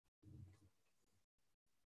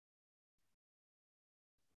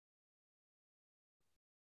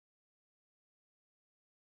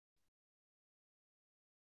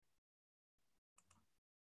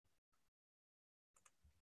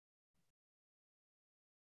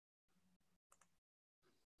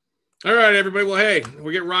All right, everybody. Well, hey,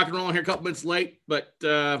 we're getting rock and rolling here a couple minutes late, but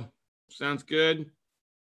sounds good.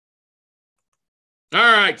 All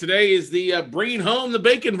right, today is the bringing home the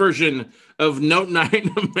bacon version of Note Night in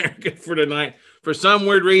America for tonight. For some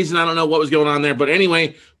weird reason, I don't know what was going on there, but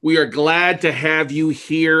anyway, we are glad to have you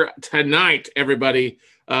here tonight, everybody.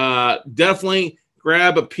 Definitely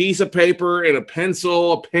grab a piece of paper and a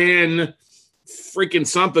pencil, a pen, freaking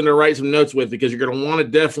something to write some notes with, because you're going to want to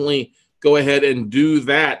definitely go ahead and do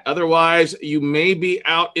that. Otherwise, you may be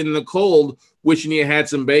out in the cold wishing you had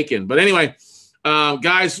some bacon. But anyway,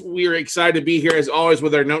 guys, we are excited to be here as always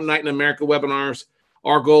with our Note Night in America webinars.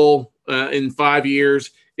 Our goal in 5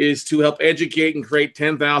 years is to help educate and create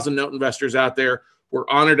 10,000 note investors out there. We're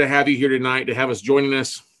honored to have you here tonight, to have us joining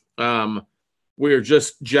us. We are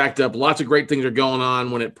just jacked up. Lots of great things are going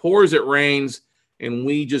on. When it pours, it rains, and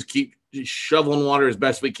we just keep shoveling water as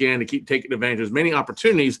best we can to keep taking advantage of as many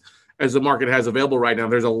opportunities as the market has available right now.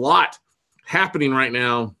 There's a lot happening right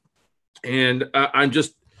now, and I'm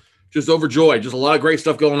just overjoyed. Just a lot of great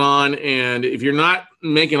stuff going on. And if you're not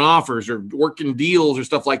making offers or working deals or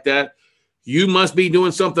stuff like that, you must be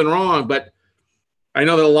doing something wrong. But I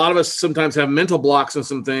know that a lot of us sometimes have mental blocks on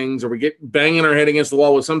some things, or we get banging our head against the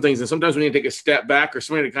wall with some things. And sometimes we need to take a step back, or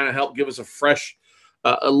somebody to kind of help give us a fresh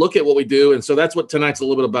a look at what we do. And so that's what tonight's a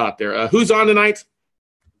little bit about there. Who's on tonight?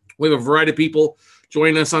 We have a variety of people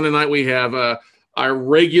joining us on tonight. We have our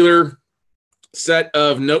regular set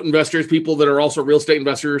of note investors, people that are also real estate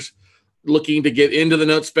investors looking to get into the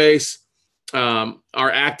note space. Our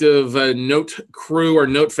active note crew, our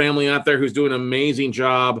note family out there who's doing an amazing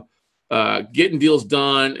job getting deals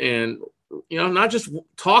done, and not just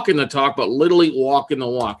talking the talk, but literally walking the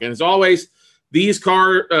walk. And as always, these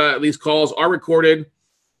calls are recorded.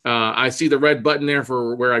 I see the red button there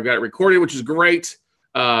for where I've got it recorded, which is great.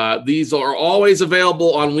 These are always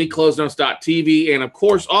available on WeCloseNotes.tv, and of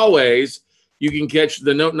course, always you can catch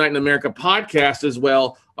the Note Night in America podcast as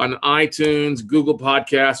well on iTunes, Google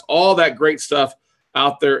Podcasts, all that great stuff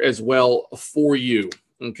out there as well for you.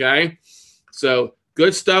 Okay, so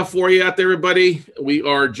good stuff for you out there, everybody. We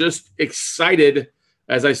are just excited,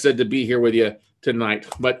 as I said, to be here with you tonight.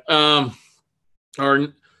 But our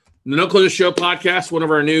No Closer Show podcast, one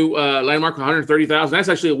of our new landmark, 130,000. That's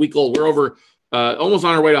actually a week old. We're over almost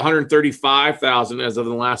on our way to 135,000 as of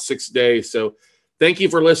the last 6 days. So thank you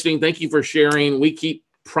for listening. Thank you for sharing. We keep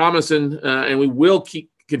promising, and we will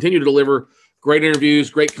continue to deliver great interviews,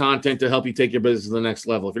 great content to help you take your business to the next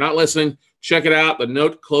level. If you're not listening, check it out, the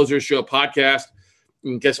Note Closer Show podcast.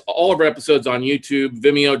 You can catch all of our episodes on YouTube,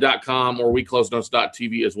 Vimeo.com, or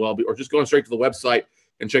WeCloseNotes.tv as well, or just going straight to the website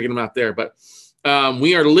and checking them out there. But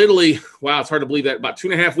we are literally, wow, it's hard to believe that, about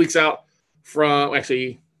 2.5 weeks out from,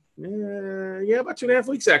 actually, about 2.5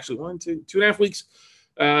 weeks, actually. 2.5 weeks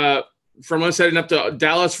from us heading up to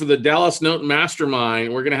Dallas for the Dallas Note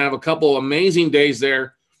Mastermind. We're going to have a couple amazing days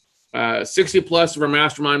there. 60 plus of our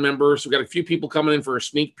mastermind members. We've got a few people coming in for a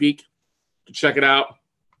sneak peek to check it out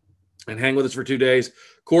and hang with us for 2 days.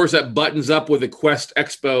 Of course, that buttons up with the Quest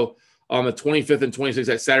Expo on the 25th and 26th,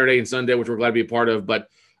 that Saturday and Sunday, which we're glad to be a part of. But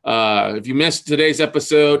if you missed today's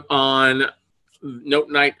episode on Note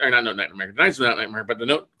Night, or not Note Night in America, tonight's Note Night in America, but the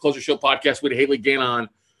Note Closer Show podcast with Haley Gannon.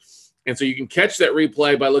 And so you can catch that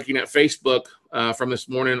replay by looking at Facebook from this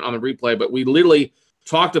morning on the replay. But we literally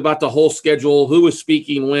talked about the whole schedule, who was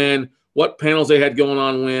speaking when, what panels they had going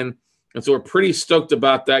on when. And so we're pretty stoked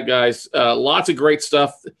about that, guys. Lots of great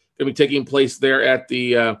stuff going to be taking place there at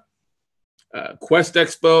the Quest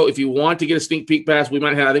Expo. If you want to get a sneak peek pass,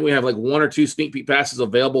 I think we have like 1 or 2 sneak peek passes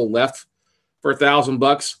available left for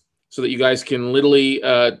 $1,000, so that you guys can literally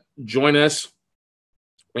join us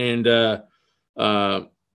and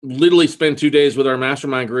literally spend 2 days with our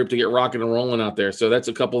mastermind group to get rocking and rolling out there. So that's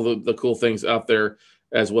a couple of the cool things out there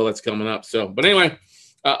as well that's coming up. So, but anyway,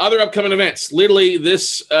 other upcoming events, literally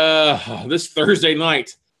this Thursday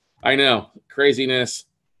night, I know, craziness.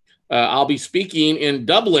 I'll be speaking in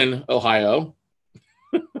Dublin, Ohio,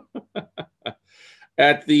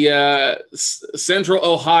 at the Central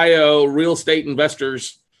Ohio Real Estate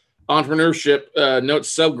Investors Entrepreneurship Note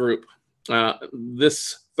Subgroup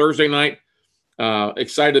this Thursday night.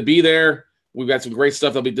 Excited to be there. We've got some great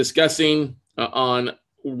stuff I'll be discussing on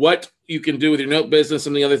what you can do with your note business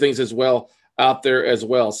and the other things as well out there as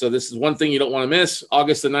well. So this is one thing you don't want to miss.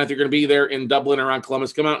 August the 9th, you're going to be there in Dublin around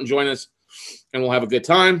Columbus. Come out and join us, and we'll have a good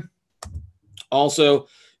time. Also,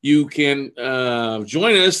 you can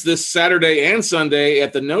join us this Saturday and Sunday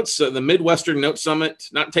at the Midwestern Note Summit,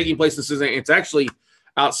 not taking place in Cincinnati. It's actually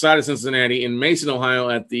outside of Cincinnati in Mason, Ohio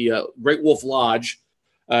at the Great Wolf Lodge.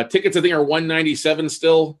 Tickets, I think, are $197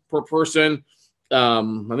 still per person.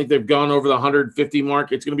 I think they've gone over the 150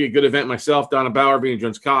 mark. It's going to be a good event. Myself, Donna Bauer, Beanie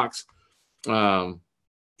Jones Cox. Tony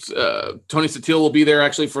Satil will be there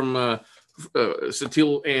actually from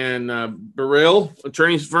Satil and Burrell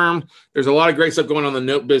attorneys firm. There's a lot of great stuff going on in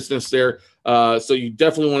the note business there. So you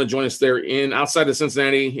definitely want to join us there outside of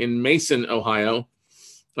Cincinnati in Mason, Ohio.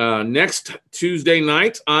 Next Tuesday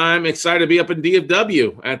night, I'm excited to be up in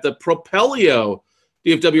DFW at the Propelio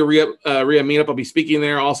DFW RIA meetup. I'll be speaking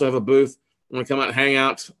there. I also have a booth. I'm going to come out and hang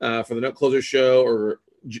out for the Note Closer show, or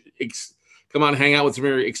come out and hang out with some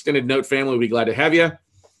very extended Note family. We'll be glad to have you.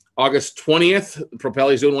 August 20th,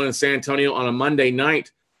 Propelio is doing one in San Antonio on a Monday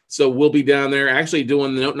night. So we'll be down there actually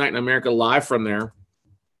doing the Note Night in America live from there.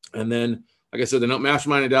 And then, like I said, the Note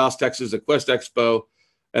Mastermind in Dallas, Texas, the Quest Expo.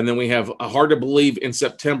 And then we have a hard to believe in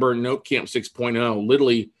September, Note Camp 6.0,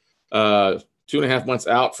 literally 2.5 months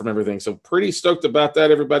out from everything. So pretty stoked about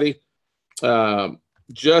that, everybody.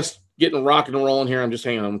 Just getting rock and rolling here. I'm just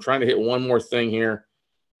hanging on. I'm trying to hit one more thing here.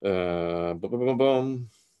 Boom, boom, boom, boom.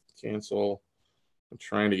 Cancel. I'm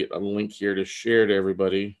trying to get a link here to share to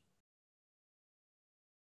everybody.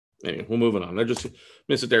 Anyway, we're moving on. I just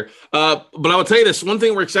missed it there. But I will tell you this. One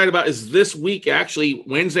thing we're excited about is this week, actually,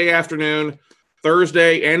 Wednesday afternoon,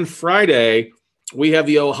 Thursday, and Friday, we have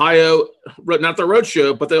the Ohio, not the road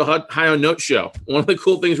show, but the Ohio Note Show. One of the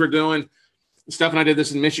cool things we're doing, Steph and I did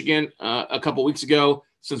this in Michigan a couple weeks ago.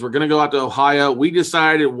 Since we're going to go out to Ohio, we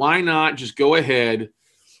decided why not just go ahead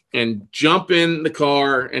and jump in the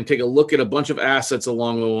car and take a look at a bunch of assets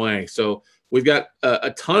along the way. So we've got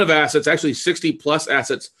a ton of assets, actually 60 plus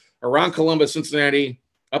assets around Columbus, Cincinnati,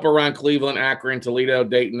 up around Cleveland, Akron, Toledo,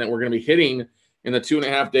 Dayton, that we're going to be hitting in the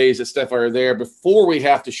 2.5 days that Steph are there before we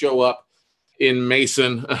have to show up in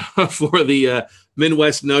Mason for the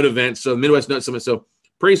Midwest Note event. So Midwest Note Summit. So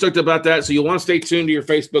pretty stoked about that. So you'll want to stay tuned to your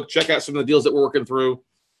Facebook, check out some of the deals that we're working through.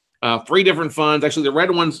 3 different funds. Actually, the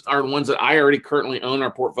red ones are the ones that I already currently own in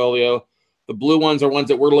our portfolio. The blue ones are ones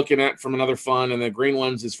that we're looking at from another fund, and the green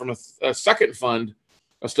ones is from a second fund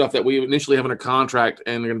of stuff that we initially have under contract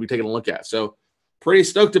and they're going to be taking a look at. So pretty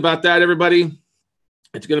stoked about that, everybody.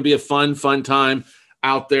 It's going to be a fun time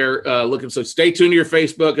out there looking. So stay tuned to your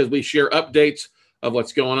Facebook as we share updates of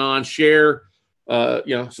what's going on. Share,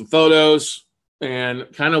 some photos and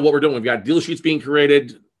kind of what we're doing. We've got deal sheets being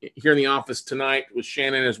created here in the office tonight with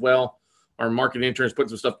Shannon as well. Our marketing interns putting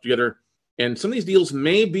some stuff together. And some of these deals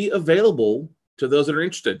may be available to those that are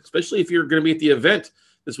interested, especially if you're going to be at the event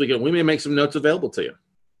this weekend. We may make some notes available to you.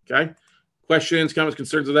 Okay. Questions, comments,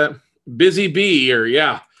 concerns of that? Busy bee here.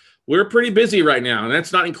 Yeah. We're pretty busy right now. And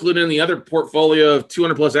that's not included in the other portfolio of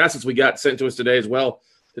 200 plus assets we got sent to us today as well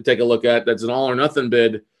to take a look at. That's an all or nothing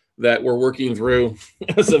bid that we're working through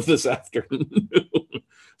as of this afternoon.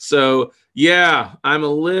 So yeah, I'm a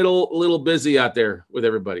little busy out there with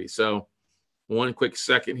everybody. So one quick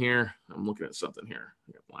second here. I'm looking at something here.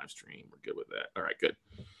 We got live stream. We're good with that. All right, good.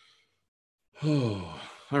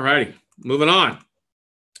 All righty, moving on.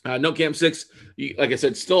 Note Camp 6, like I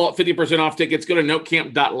said, still 50% off tickets. Go to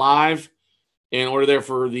notecamp.live and order there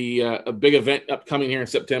for the a big event upcoming here in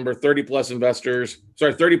September. 30 plus investors,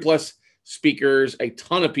 30 plus speakers, a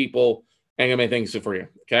ton of people, and gonna make things for you.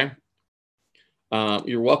 Okay.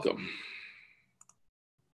 You're welcome.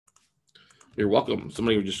 You're welcome.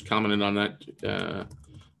 Somebody just commented on that.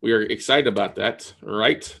 We are excited about that,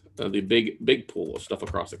 right? The big pool of stuff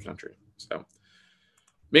across the country. So,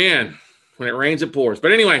 man, when it rains, it pours.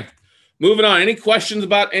 But anyway, moving on. Any questions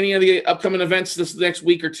about any of the upcoming events this next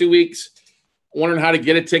week or 2 weeks? Wondering how to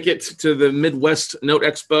get a ticket to the Midwest Note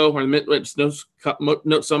Expo or the Midwest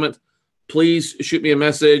Note Summit? Please shoot me a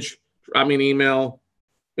message, drop me an email,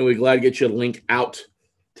 and we're glad to get you a link out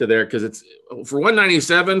to there because it's for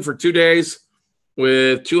 $197 for 2 days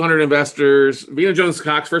with 200 investors. Vina Jones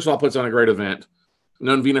Cox, first of all, puts on a great event.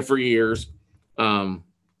 Known Vina for years.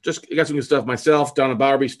 Just got some good stuff. Myself, Donna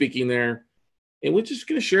Bauer be speaking there. And we're just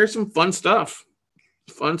going to share some fun stuff.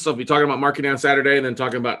 We're talking about marketing on Saturday and then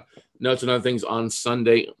talking about notes and other things on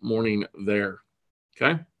Sunday morning there.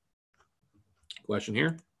 Okay. Question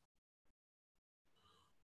here.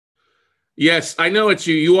 Yes, I know it's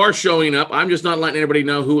you. You are showing up. I'm just not letting anybody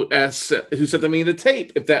know who sent me the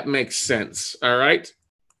tape, if that makes sense. All right.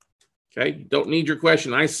 Okay. Don't need your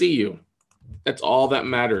question. I see you. That's all that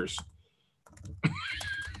matters.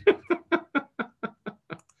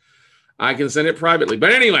 I can send it privately.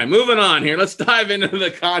 But anyway, moving on here. Let's dive into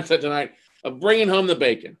the content tonight of bringing home the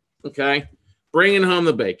bacon. Okay. Bringing home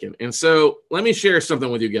the bacon. And so let me share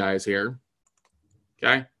something with you guys here.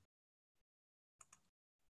 Okay.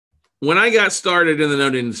 When I got started in the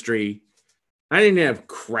note industry, I didn't have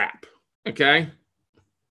crap. Okay.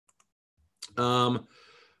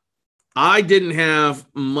 I didn't have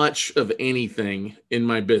much of anything in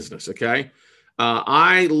my business, okay?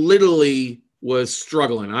 I literally was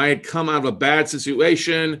struggling. I had come out of a bad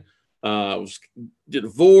situation, was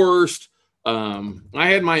divorced. I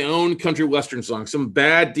had my own country western song, some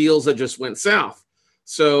bad deals that just went south.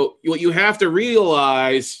 So what you have to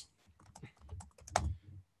realize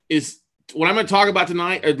is what I'm going to talk about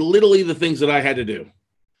tonight are literally the things that I had to do,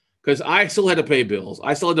 because I still had to pay bills.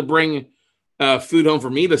 I still had to bring food home for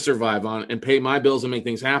me to survive on and pay my bills and make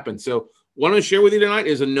things happen. So what I'm going to share with you tonight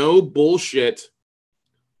is a no bullshit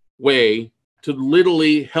way to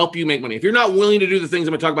literally help you make money. If you're not willing to do the things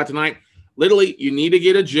I'm going to talk about tonight, literally you need to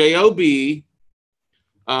get a job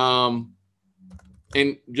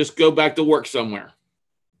and just go back to work somewhere.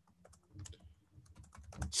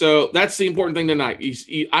 So that's the important thing tonight.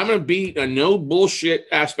 I'm going to be a no bullshit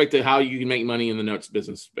aspect of how you can make money in the notes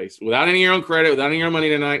business space without any of your own credit, without any of your own money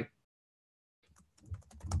tonight.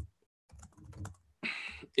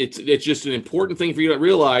 It's just an important thing for you to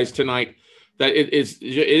realize tonight that it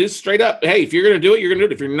is straight up. Hey, if you're going to do it, you're going to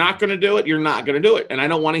do it. If you're not going to do it, you're not going to do it. And I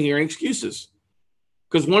don't want to hear any excuses.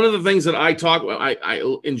 Because one of the things that I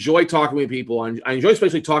enjoy talking with people, I enjoy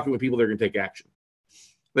especially talking with people that are going to take action,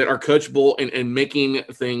 that are coachable and making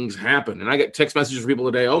things happen. And I get text messages from people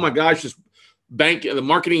today. Oh my gosh, the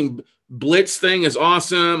marketing blitz thing is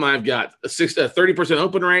awesome. I've got a 30%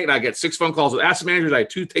 open rate. I get 6 phone calls with asset managers. I had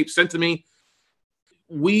 2 tapes sent to me.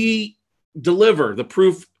 We deliver. The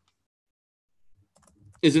proof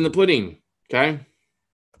is in the pudding. Okay.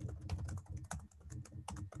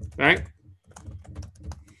 All right.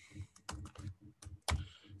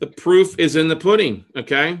 The proof is in the pudding.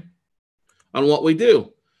 Okay. On what we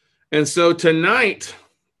do. And so tonight,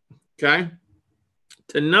 okay,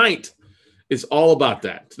 tonight is all about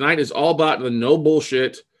that. Tonight is all about the no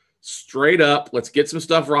bullshit, straight up. Let's get some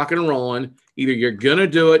stuff rocking and rolling. Either you're going to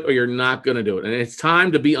do it or you're not going to do it. And it's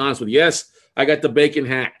time to be honest with you. Yes, I got the bacon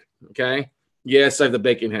hat, okay? Yes, I have the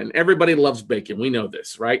bacon hat. And everybody loves bacon. We know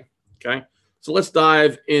this, right? Okay? So let's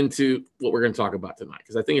dive into what we're going to talk about tonight,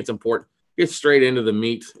 because I think it's important. Get straight into the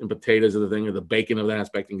meat and potatoes of the thing, or the bacon of that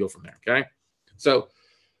aspect, and go from there, okay? So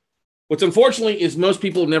what's unfortunately is most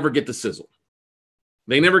people never get the sizzle.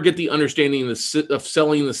 They never get the understanding of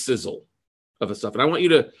selling the sizzle of the stuff. And I want you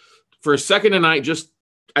to, for a second tonight,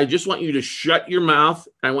 I just want you to shut your mouth.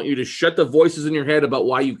 I want you to shut the voices in your head about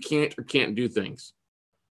why you can't or can't do things.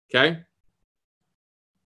 Okay?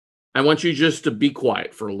 I want you just to be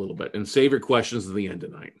quiet for a little bit and save your questions to the end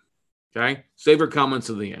tonight. Okay? Save your comments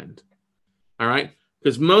to the end. All right?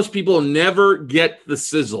 Because most people never get the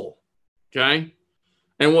sizzle. Okay?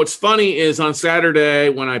 And what's funny is on Saturday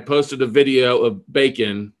when I posted a video of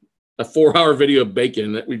bacon, a 4-hour video of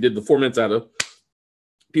bacon that we did the 4 minutes out of,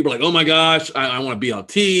 people are like, oh my gosh, I want a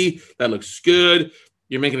BLT. That looks good.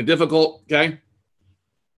 You're making it difficult. Okay.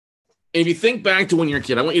 And if you think back to when you're a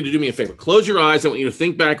kid, I want you to do me a favor. Close your eyes. I want you to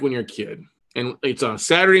think back when you're a kid. And it's on a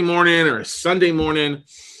Saturday morning or a Sunday morning.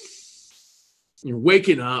 You're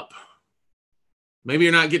waking up. Maybe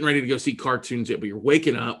you're not getting ready to go see cartoons yet, but you're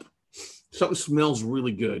waking up. Something smells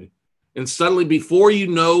really good. And suddenly, before you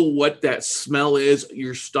know what that smell is,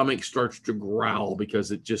 your stomach starts to growl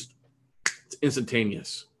because it's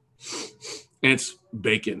instantaneous. And it's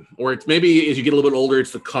bacon. Or it's maybe as you get a little bit older,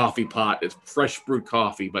 it's the coffee pot. It's fresh brewed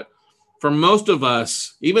coffee. But for most of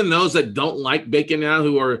us, even those that don't like bacon now,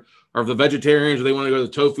 who are the vegetarians, or they want to go the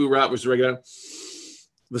tofu route versus regular,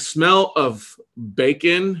 the smell of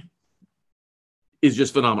bacon is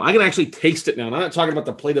just phenomenal. I can actually taste it now. And I'm not talking about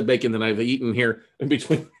the plate of bacon that I've eaten here in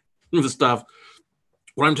between the stuff.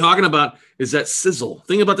 What I'm talking about is that sizzle.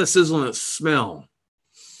 Think about the sizzle and that smell.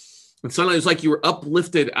 And suddenly it's like you were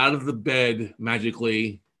uplifted out of the bed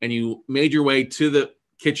magically, and you made your way to the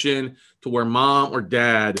kitchen to where mom or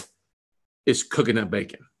dad is cooking that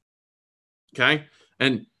bacon. Okay?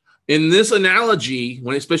 And in this analogy,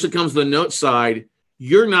 when it especially comes to the note side,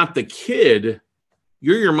 you're not the kid.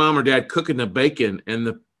 You're your mom or dad cooking the bacon, and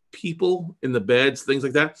the people in the beds, things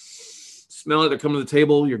like that, smell it. They're coming to the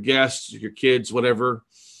table, your guests, your kids, whatever.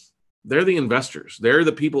 They're the investors. They're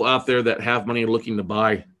the people out there that have money looking to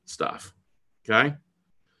buy stuff. Okay.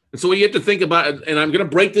 And so you have to think about it, and I'm going to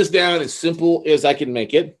break this down as simple as I can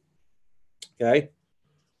make it. Okay.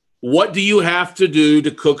 What do you have to do to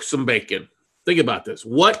cook some bacon? Think about this.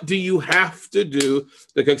 What do you have to do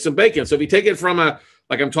to cook some bacon? So if you take it from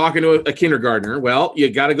like I'm talking to a kindergartner, well,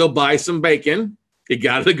 you got to go buy some bacon. You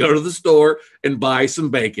got to go to the store and buy some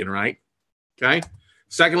bacon, right? Okay.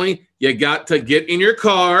 Secondly, you got to get in your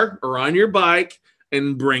car or on your bike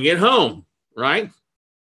and bring it home, right?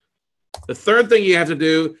 The third thing you have to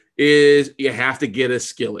do is you have to get a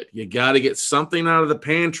skillet. You got to get something out of the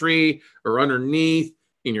pantry or underneath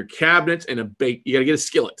in your cabinets and you got to get a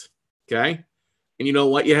skillet. Okay. And you know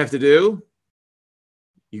what you have to do?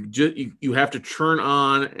 You have to turn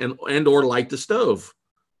on and or light the stove,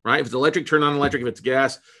 right? If it's electric, turn on electric. If it's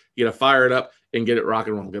gas, you got to fire it up and get it rock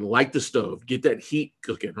and roll. Got to light the stove, get that heat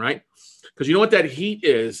cooking, right? Because you know what that heat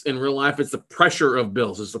is in real life? It's the pressure of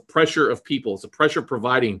bills. It's the pressure of people. It's the pressure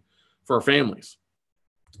providing for our families.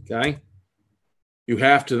 Okay. You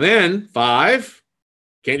have to then, 5,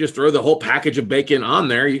 can't just throw the whole package of bacon on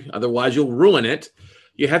there. Otherwise, you'll ruin it.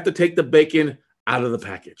 You have to take the bacon out of the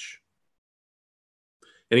package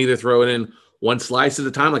and either throw it in one slice at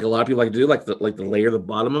a time, like a lot of people like to do, like the layer the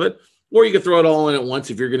bottom of it, or you can throw it all in at once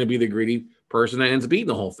if you're going to be the greedy person that ends up eating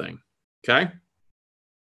the whole thing. Okay.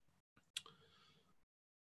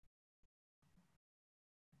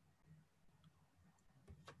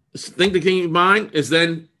 The thing to keep in mind is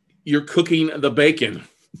then you're cooking the bacon.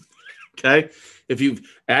 Okay. If you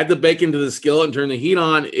add the bacon to the skillet and turn the heat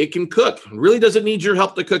on, it can cook. It really doesn't need your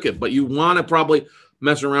help to cook it, but you want to probably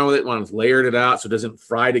mess around with it when it's layered it out so it doesn't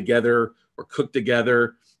fry together or cook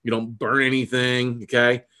together. You don't burn anything.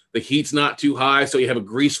 Okay. The heat's not too high, so you have a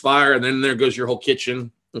grease fire, and then there goes your whole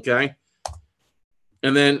kitchen. Okay.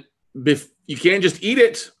 And then you can't just eat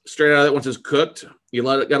it straight out of it once it's cooked. You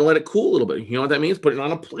got to let it cool a little bit. You know what that means? Put it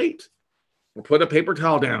on a plate or put a paper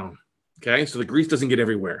towel down. Okay. So the grease doesn't get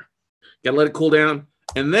everywhere. Got to let it cool down.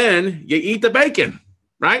 And then you eat the bacon,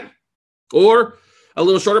 right? Or a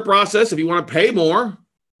little shorter process. If you want to pay more,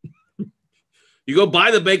 you go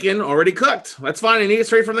buy the bacon already cooked. That's fine. And eat it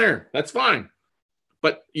straight from there. That's fine.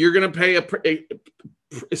 But you're going to pay a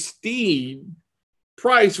prestige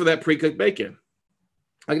price for that pre-cooked bacon.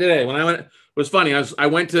 Like today, when I went, it was funny. I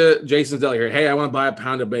went to Jason's Deli here. Hey, I want to buy a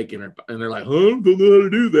pound of bacon. And they're like, huh? Don't know how to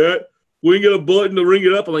do that. We can get a button to ring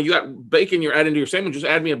it up. I'm like, you got bacon you're adding to your sandwich. Just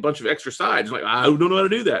add me a bunch of extra sides. I'm like, I don't know how to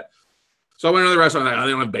do that. So I went to the restaurant. I'm like, oh,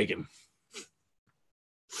 they don't have bacon.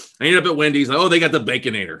 I ended up at Wendy's. Like, oh, they got the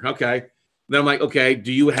Baconator. Okay. Then I'm like, okay,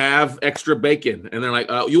 do you have extra bacon? And they're like,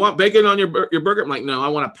 you want bacon on your burger? I'm like, no, I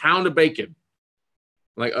want a pound of bacon.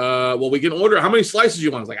 I'm like, well, we can order. How many slices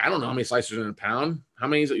you want? I was like, I don't know how many slices in a pound. How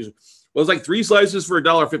many is it? Well, it's like 3 slices for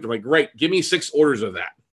 $1.50. I'm like, great. Give me 6 orders of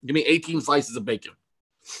that. Give me 18 slices of bacon.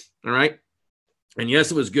 All right. And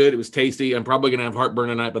yes, it was good. It was tasty. I'm probably going to have heartburn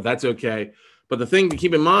tonight, but that's okay. But the thing to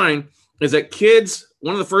keep in mind is that kids,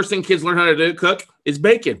 one of the first things kids learn how to cook is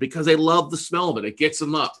bacon because they love the smell of it. It gets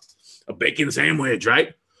them up. A bacon sandwich,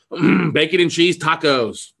 right? Bacon and cheese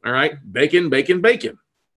tacos. All right. Bacon, bacon, bacon.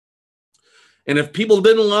 And if people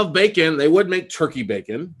didn't love bacon, they would make turkey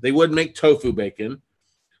bacon. They would make tofu bacon.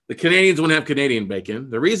 The Canadians wouldn't have Canadian bacon.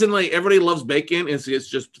 The reason everybody loves bacon is it's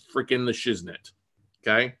just freaking the shiznit.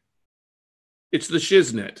 Okay. It's the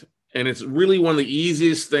shiznit. And it's really one of the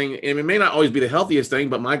easiest thing. And it may not always be the healthiest thing,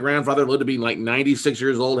 but my grandfather lived to be like 96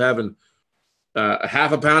 years old, having a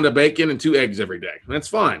half a pound of bacon and 2 eggs every day. That's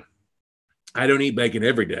fine. I don't eat bacon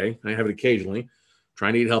every day. I have it occasionally,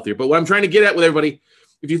 trying to eat healthier. But what I'm trying to get at with everybody,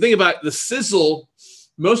 if you think about the sizzle,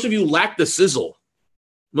 most of you lack the sizzle.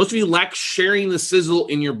 Most of you lack sharing the sizzle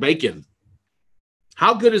in your bacon.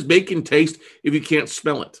 How good does bacon taste if you can't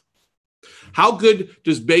smell it? How good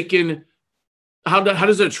does bacon, how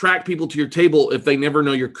does it attract people to your table if they never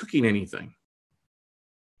know you're cooking anything?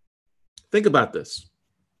 Think about this.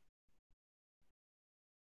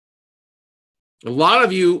 A lot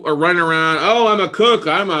of you are running around, oh, I'm a cook.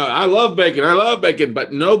 I love bacon. I love bacon.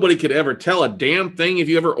 But nobody could ever tell a damn thing if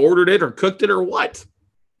you ever ordered it or cooked it or what.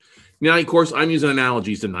 Now, of course, I'm using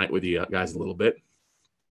analogies tonight with you guys a little bit.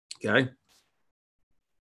 Okay.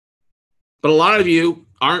 But a lot of you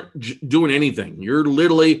aren't doing anything. You're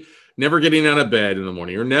literally never getting out of bed in the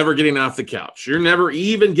morning. You're never getting off the couch. You're never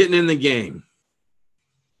even getting in the game.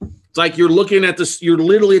 It's like you're looking at this, you're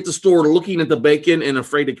literally at the store looking at the bacon and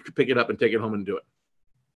afraid to pick it up and take it home and do it.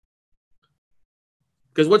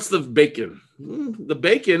 Because what's the bacon? The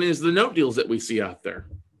bacon is the note deals that we see out there.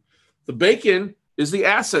 The bacon is the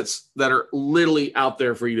assets that are literally out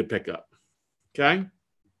there for you to pick up. Okay? And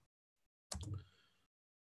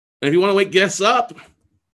if you want to wake guests up,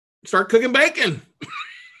 start cooking bacon.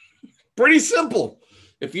 Pretty simple.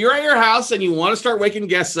 If you're at your house and you want to start waking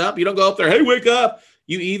guests up, you don't go up there, hey, wake up.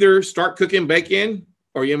 You either start cooking bacon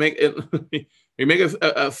or you make it, you make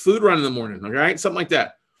a food run in the morning, all right? Something like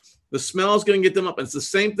that. The smell is going to get them up. It's the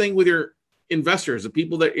same thing with your investors, the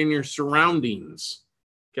people that are in your surroundings,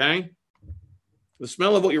 okay? The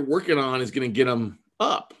smell of what you're working on is going to get them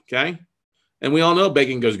up, okay? And we all know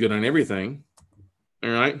bacon goes good on everything, all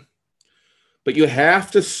right? But you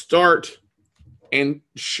have to start and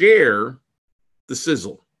share the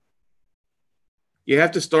sizzle. You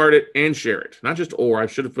have to start it and share it, not just or. I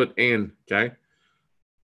should have put and, okay?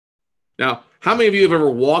 Now, how many of you have ever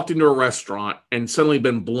walked into a restaurant and suddenly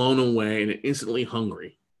been blown away and instantly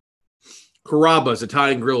hungry? Carrabba's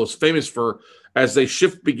Italian Grill is famous for, as their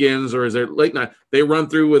shift begins or as they're late night, they run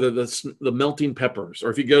through with the melting peppers.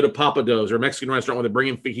 Or if you go to Papa Do's or a Mexican restaurant where they're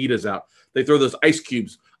bringing fajitas out, they throw those ice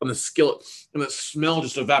cubes on the skillet and the smell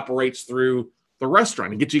just evaporates through the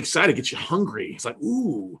restaurant and gets you excited, gets you hungry. It's like,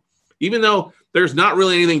 ooh. Even though there's not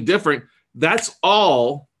really anything different, that's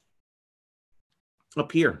all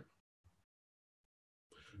up here.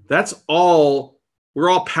 That's all. We're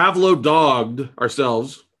all Pavlov dogged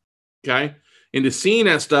ourselves, okay, into seeing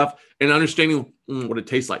that stuff and understanding what it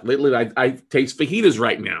tastes like. Lately, I taste fajitas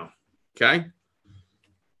right now, okay?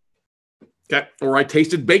 Okay, or I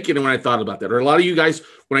tasted bacon when I thought about that. Or a lot of you guys,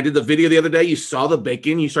 when I did the video the other day, you saw the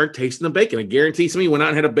bacon, you started tasting the bacon. I guarantee some of you went out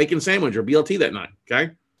and had a bacon sandwich or BLT that night,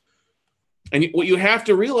 okay? And what you have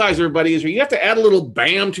to realize, everybody, is you have to add a little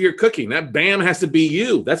bam to your cooking. That bam has to be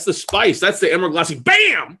you. That's the spice. That's the emerald glassy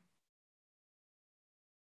bam.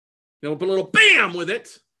 You know, put a little bam with it.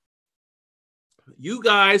 You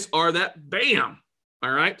guys are that bam.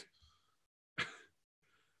 All right.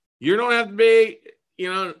 You don't have to be,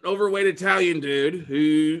 an overweight Italian dude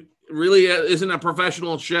who really isn't a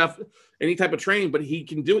professional chef, any type of training, but he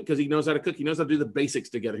can do it because he knows how to cook. He knows how to do the basics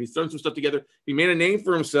together. He's thrown some stuff together. He made a name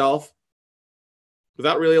for himself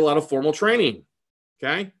without really a lot of formal training,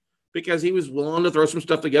 okay? Because he was willing to throw some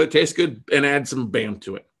stuff together, taste good, and add some bam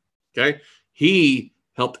to it, okay? He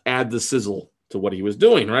helped add the sizzle to what he was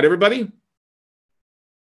doing, right, everybody?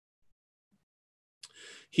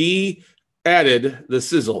 He added the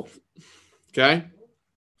sizzle, okay?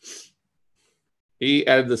 He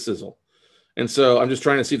added the sizzle. And so I'm just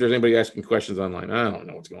trying to see if there's anybody asking questions online. I don't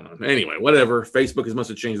know what's going on. Anyway, whatever. Facebook must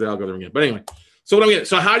have changed the algorithm again. But anyway,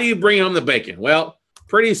 so how do you bring home the bacon? Well,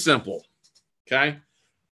 pretty simple, okay?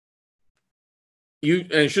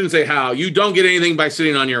 And I shouldn't say how. You don't get anything by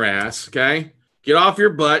sitting on your ass, okay? Get off your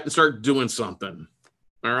butt and start doing something,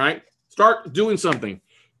 all right? Start doing something.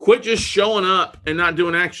 Quit just showing up and not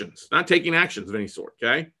doing actions, not taking actions of any sort,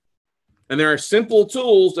 okay? And there are simple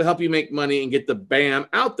tools to help you make money and get the BAM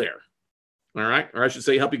out there, all right? Or I should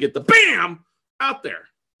say help you get the BAM out there.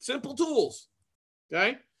 Simple tools,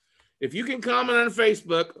 okay? If you can comment on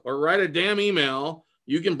Facebook or write a damn email,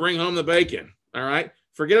 you can bring home the bacon, all right?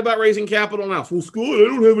 Forget about raising capital now. Well, Scott, I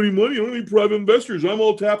don't have any money. I don't have any private investors. I'm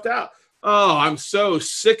all tapped out. Oh, I'm so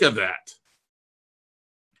sick of that.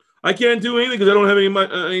 I can't do anything because I don't have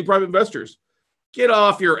any private investors. Get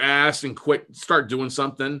off your ass and quit. Start doing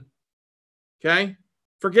something, okay?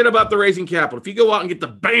 Forget about the raising capital. If you go out and get the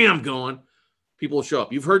BAM going, people will show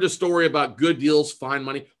up. You've heard the story about good deals find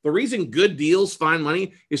money. The reason good deals find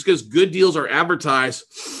money is because good deals are advertised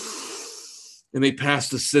and they pass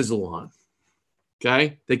the sizzle on.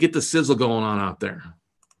 Okay? They get the sizzle going on out there.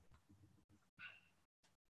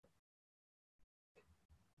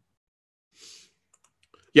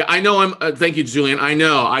 Yeah, I know thank you, Julian. I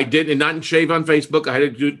know I did not shave on Facebook. I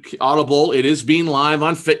had to do Audible. It is being live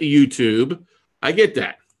on YouTube. I get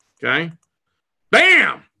that. Okay?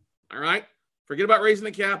 BAM! All right? Forget about raising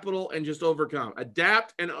the capital and just overcome.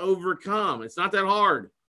 Adapt and overcome. It's not that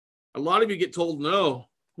hard. A lot of you get told no.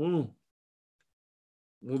 Well,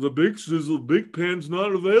 the big sizzle, big pan's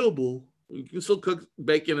not available. You can still cook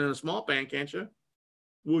bacon in a small pan, can't you?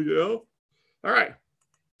 Well, yeah. All right.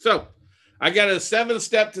 So I got a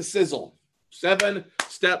 7-step to sizzle. 7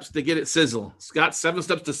 steps to get it sizzle. Scott, 7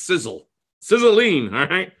 steps to sizzle. Sizzling, all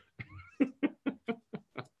right?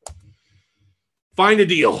 Find a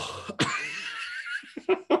deal.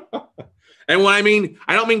 And what I mean,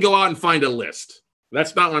 I don't mean go out and find a list.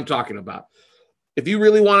 That's not what I'm talking about. If you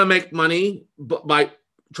really want to make money by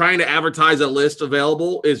trying to advertise a list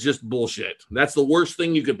available is just bullshit. That's the worst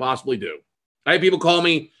thing you could possibly do. I had people call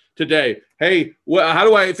me today. Hey, how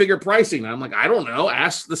do I figure pricing? I'm like, I don't know.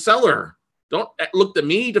 Ask the seller. Don't look to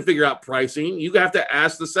me to figure out pricing. You have to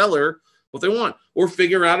ask the seller what they want or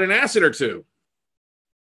figure out an asset or two.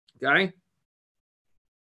 Okay?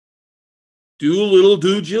 Do a little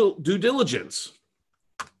due diligence.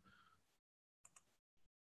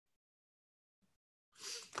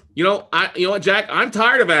 You know what, Jack? I'm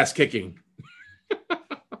tired of ass kicking. I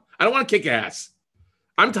don't want to kick ass.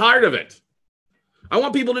 I'm tired of it. I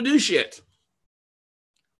want people to do shit.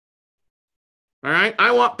 All right?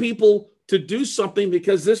 I want people to do something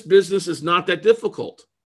because this business is not that difficult.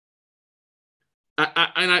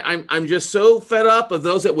 I'm just so fed up of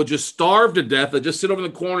those that would just starve to death, that just sit over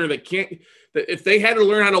in the corner, that can't. That if they had to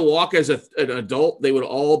learn how to walk as an adult, they would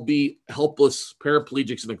all be helpless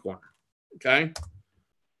paraplegics in the corner. Okay?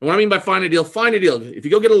 And what I mean by find a deal, find a deal. If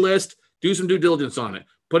you go get a list, do some due diligence on it.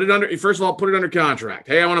 Put it under, first of all, put it under contract.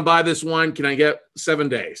 Hey, I want to buy this one. Can I get 7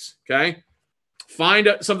 days? Okay. Find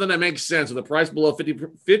something that makes sense with a price below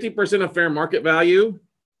 50% of fair market value.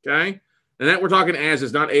 Okay. And that we're talking as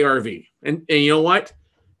is, not ARV. And you know what?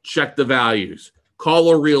 Check the values. Call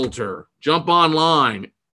a realtor. Jump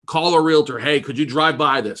online. Call a realtor. Hey, could you drive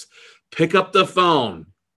by this? Pick up the phone.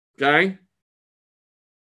 Okay.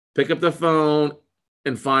 Pick up the phone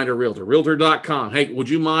and find a realtor. Realtor.com. Hey, would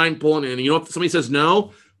you mind pulling in? You know, if somebody says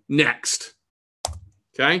no, next.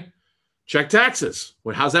 Okay. Check taxes.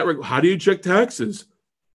 Wait, how's that? How do you check taxes?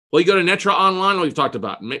 Well, you go to Netra Online, what we've talked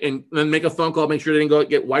about, and then make a phone call, make sure they didn't go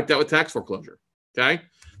get wiped out with tax foreclosure. Okay.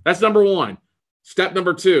 That's number one. Step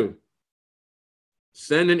number 2,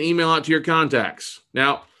 send an email out to your contacts.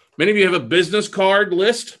 Now, many of you have a business card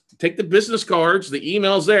list. Take the business cards, the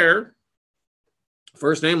emails there,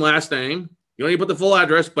 first name, last name. You don't need to put the full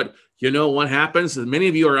address, but you know what happens? Many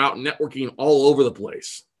of you are out networking all over the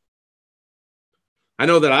place. I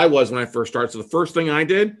know that I was when I first started. So the first thing I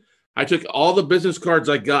did, I took all the business cards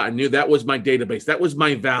I got and knew that was my database. That was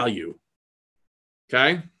my value.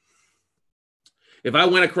 Okay. If I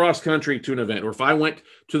went across country to an event, or if I went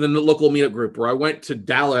to the local meetup group, or I went to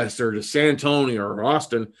Dallas or to San Antonio or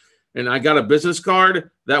Austin, and I got a business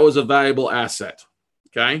card, that was a valuable asset.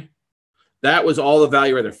 Okay. That was all the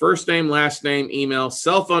value right there. First name, last name, email,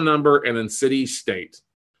 cell phone number, and then city, state.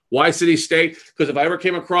 Why city, state? Because if I ever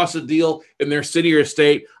came across a deal in their city or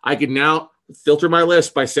state, I could now filter my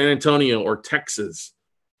list by San Antonio or Texas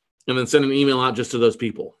and then send an email out just to those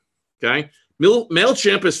people. Okay.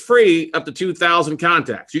 MailChimp is free up to 2,000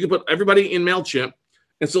 contacts. You can put everybody in MailChimp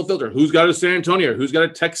and still filter who's got a San Antonio, who's got a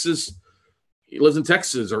Texas, he lives in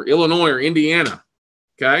Texas or Illinois or Indiana.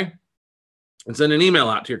 Okay. And send an email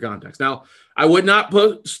out to your contacts. Now, I would not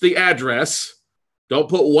post the address. Don't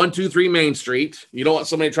put 123 Main Street. You don't want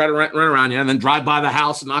somebody to try to run around you and then drive by the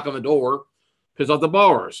house and knock on the door, piss off the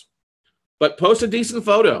borrowers. But post a decent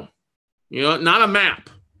photo, you know, not a map.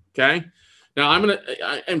 Okay. Now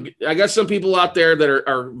I got some people out there that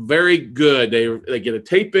are very good. They get a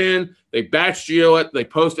tape in, they batch geo it, they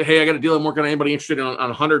post it. Hey, I got a deal I'm working on. Anybody interested on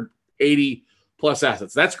 180 plus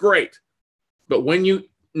assets? That's great. But when you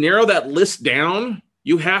narrow that list down,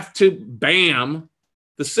 you have to bam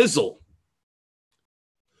the sizzle.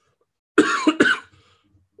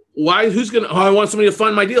 Why? Who's going to, I want somebody to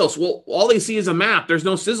fund my deals. Well, all they see is a map. There's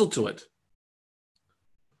no sizzle to it.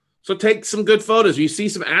 So take some good photos. You see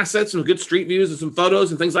some assets, some good street views and some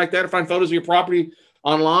photos and things like that. Or find photos of your property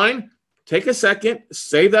online. Take a second,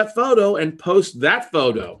 save that photo and post that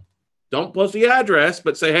photo. Don't post the address,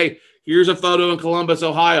 but say, hey, here's a photo in Columbus,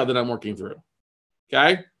 Ohio that I'm working through.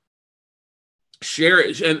 Okay. Share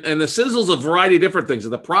it. And the sizzle's a variety of different things.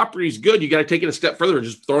 If the property's good, you got to take it a step further.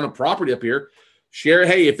 Just throwing a property up here. Share,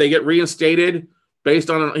 hey, if they get reinstated based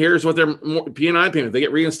on, here's what their P&I payment, if they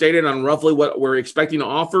get reinstated on roughly what we're expecting to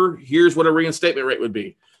offer, here's what a reinstatement rate would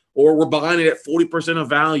be. Or we're buying it at 40% of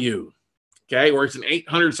value. Okay. Or it's an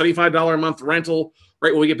 $875 a month rental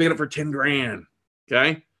rate where we get paid up for 10 grand.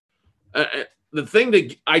 Okay. The thing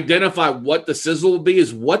to identify what the sizzle will be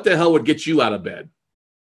is what the hell would get you out of bed?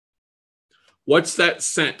 What's that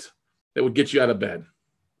scent that would get you out of bed?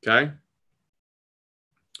 Okay.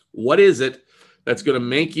 What is it that's going to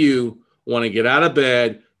make you want to get out of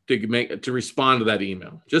bed to respond to that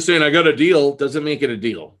email? Just saying I got a deal doesn't make it a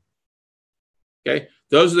deal. Okay.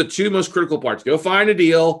 Those are the two most critical parts. Go find a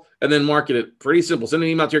deal and then market it. Pretty simple. Send an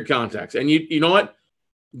email to your contacts. And you know what?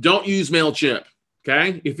 Don't use MailChimp.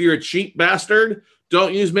 Okay. If you're a cheap bastard,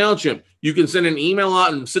 don't use MailChimp. You can send an email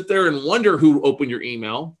out and sit there and wonder who opened your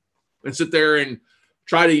email and sit there and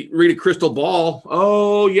try to read a crystal ball.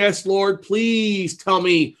 Oh, yes, Lord, please tell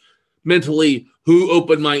me mentally who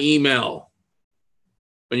opened my email.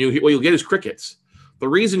 And what you'll get is crickets. The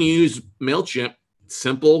reason you use MailChimp,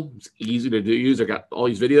 simple, it's easy to use. I got all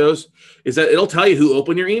these videos, is that it'll tell you who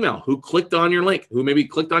opened your email, who clicked on your link, who maybe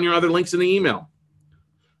clicked on your other links in the email.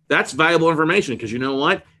 That's valuable information because you know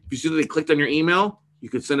what? If you see that they clicked on your email, you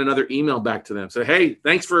could send another email back to them. Say, hey,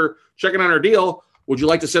 thanks for checking on our deal. Would you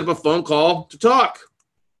like to set up a phone call to talk?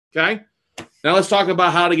 Okay. Now let's talk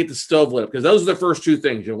about how to get the stove lit up, because those are the first two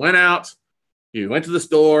things. You went out, you went to the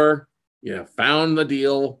store, you found the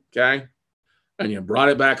deal, okay, and you brought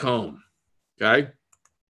it back home, okay.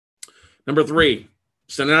 Number 3,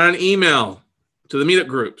 send out an email to the meetup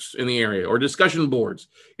groups in the area or discussion boards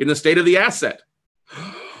in the state of the asset.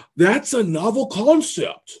 That's a novel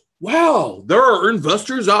concept. Wow, there are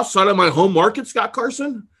investors outside of my home market, Scott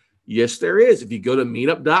Carson? Yes, there is. If you go to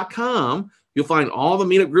meetup.com, you'll find all the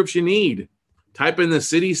meetup groups you need. Type in the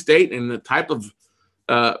city, state, and the type of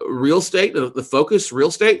real estate, the focus real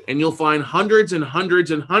estate, and you'll find hundreds and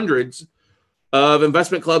hundreds and hundreds of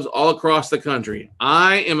investment clubs all across the country.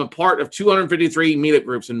 I am a part of 253 meetup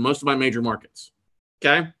groups in most of my major markets.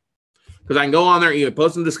 Okay? Because I can go on there, either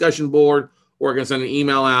post on the discussion board, or I can send an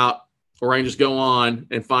email out, or I can just go on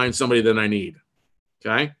and find somebody that I need.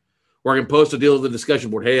 Okay? Or I can post a deal to the discussion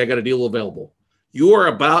board. Hey, I got a deal available. You are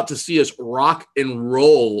about to see us rock and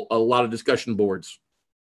roll a lot of discussion boards.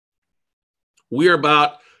 We are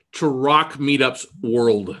about to rock meetups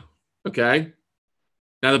world. Okay?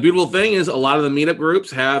 Now, the beautiful thing is a lot of the meetup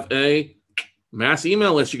groups have a mass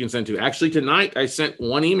email list you can send to. Actually, tonight, I sent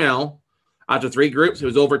one email out to 3 groups. It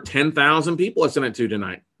was over 10,000 people I sent it to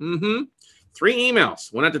tonight. 3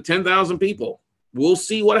 emails. Went out to 10,000 people. We'll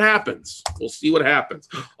see what happens. We'll see what happens.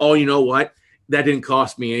 Oh, you know what? That didn't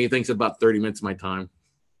cost me anything. It's about 30 minutes of my time.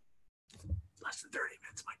 Less than 30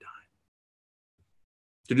 minutes of my time.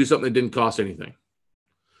 To do something that didn't cost anything.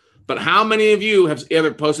 But how many of you have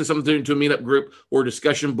ever posted something to a meetup group or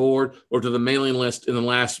discussion board or to the mailing list in the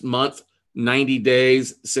last month, 90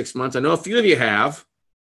 days, 6 months? I know a few of you have,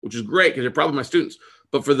 which is great because you're probably my students.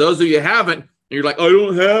 But for those of you who haven't, and you're like, I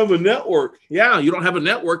don't have a network. Yeah, you don't have a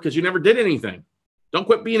network because you never did anything. Don't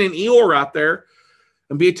quit being an Eeyore out there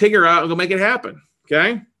and be a Tigger out and go make it happen.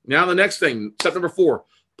 Okay? Now the next thing, step number 4,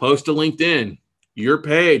 post to LinkedIn, your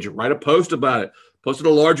page, write a post about it. Post it to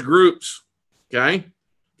large groups. Okay?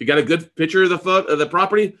 If you got a good picture of the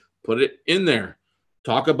property, put it in there.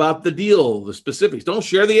 Talk about the deal, the specifics. Don't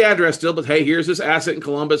share the address still, but hey, here's this asset in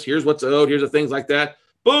Columbus. Here's what's owed. Here's the things like that.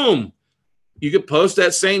 Boom. You could post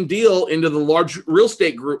that same deal into the large real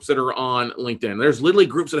estate groups that are on LinkedIn. There's literally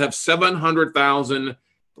groups that have 700,000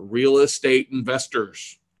 real estate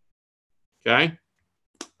investors. Okay?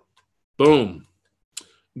 Boom.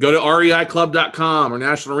 Go to reiclub.com or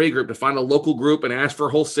National Regroup to find a local group and ask for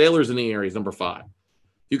wholesalers in the areas, number 5.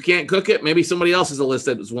 You can't cook it, maybe somebody else has a list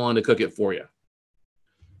that is willing to cook it for you.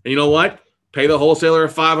 And you know what? Pay the wholesaler a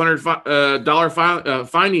 $500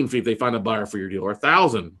 finding fee if they find a buyer for your deal, or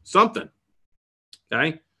 $1,000, something.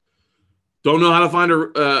 Okay? Don't know how to find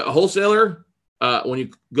a wholesaler? When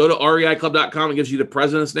you go to reiclub.com, it gives you the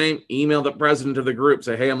president's name. Email the president of the group.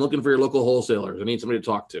 Say, hey, I'm looking for your local wholesalers. I need somebody to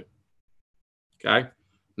talk to. Okay?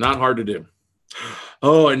 Not hard to do.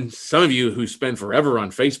 Oh, and some of you who spend forever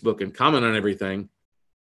on Facebook and comment on everything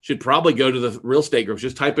should probably go to the real estate groups.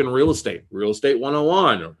 Just type in real estate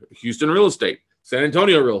 101, or Houston real estate, San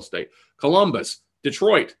Antonio real estate, Columbus,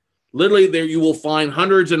 Detroit. Literally there you will find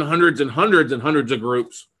hundreds and hundreds and hundreds and hundreds of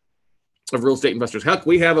groups of real estate investors. Heck,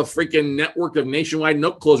 we have a freaking network of nationwide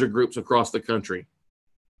note closer groups across the country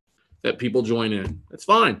that people join in. That's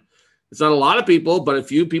fine. It's not a lot of people, but a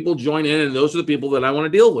few people join in, and those are the people that I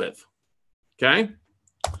want to deal with. Okay?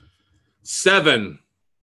 7.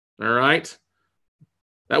 All right?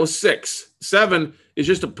 That was 6. 7 is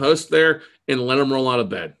just a post there and let them roll out of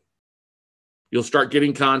bed. You'll start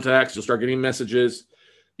getting contacts. You'll start getting messages.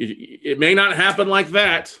 It may not happen like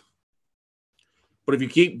that, but if you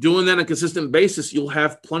keep doing that on a consistent basis, you'll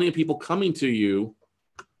have plenty of people coming to you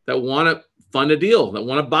that want to fund a deal, that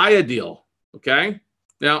want to buy a deal. Okay?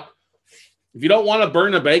 Now, if you don't want to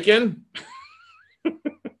burn the bacon,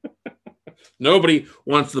 nobody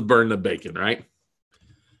wants to burn the bacon, right?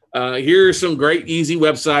 Here are some great, easy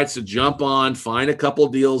websites to jump on, find a couple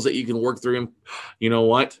deals that you can work through. And you know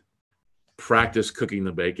what? Practice cooking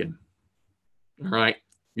the bacon. All right.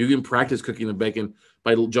 You can practice cooking the bacon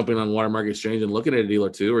by jumping on Watermark Exchange and looking at a deal or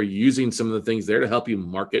two, or using some of the things there to help you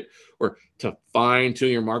market or to fine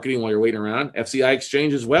tune your marketing while you're waiting around. FCI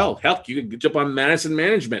Exchange as well. Help. You can jump on Madison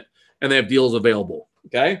Management and they have deals available.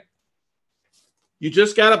 Okay. You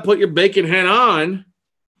just got to put your bacon hat on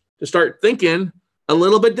to start thinking a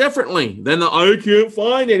little bit differently than the I can't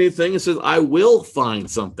find anything. It says I will find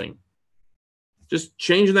something. Just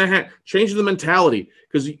changing that hat, changing the mentality.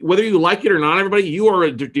 Because whether you like it or not, everybody, you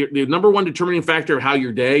are the number one determining factor of how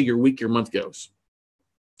your day, your week, your month goes.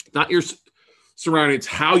 Not your surroundings, it's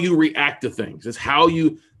how you react to things. It's how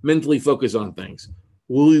you mentally focus on things.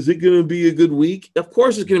 Well, is it going to be a good week? Of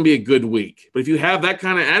course it's going to be a good week. But if you have that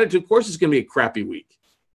kind of attitude, of course it's going to be a crappy week.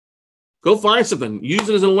 Go find something. Use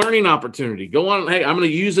it as a learning opportunity. Go on. Hey, I'm going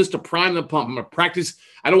to use this to prime the pump. I'm going to practice.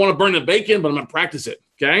 I don't want to burn the bacon, but I'm going to practice it.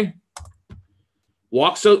 Okay?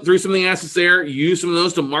 Walk through some of the assets there. Use some of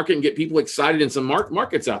those to market and get people excited in some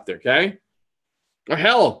markets out there. Okay? Or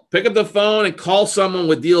hell, pick up the phone and call someone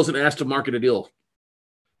with deals and ask to market a deal.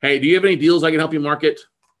 Hey, do you have any deals I can help you market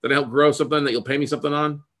that help grow something that you'll pay me something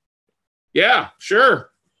on? Yeah, sure.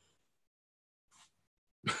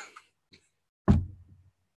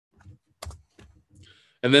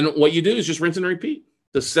 And then what you do is just rinse and repeat.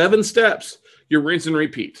 The 7 steps. You rinse and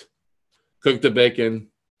repeat. Cook the bacon,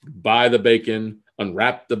 buy the bacon,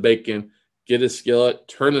 unwrap the bacon, get a skillet,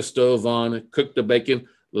 turn the stove on, cook the bacon,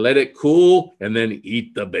 let it cool, and then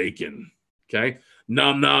eat the bacon. Okay?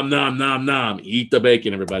 Nom, nom, nom, nom, nom. Eat the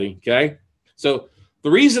bacon, everybody. Okay? So the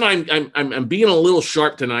reason I'm being a little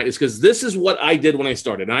sharp tonight is because this is what I did when I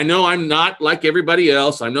started. And I know I'm not like everybody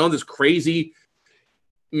else. I know this crazy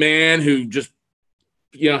man who just,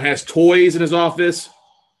 has toys in his office.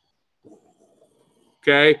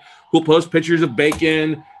 Okay? Who'll post pictures of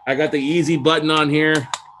bacon. I got the easy button on here.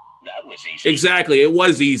 That was easy. Exactly. It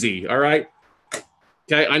was easy. All right.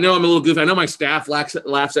 Okay. I know I'm a little goofy. I know my staff laughs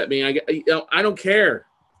at me. I don't care.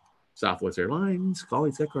 Southwest Airlines,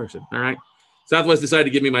 calling Seth Carson. All right. Southwest decided to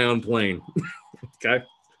give me my own plane. Okay.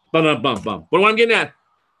 But what I'm getting at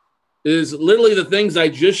is literally the things I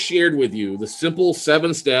just shared with you. The simple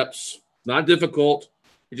 7 steps, not difficult.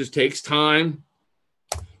 It just takes time.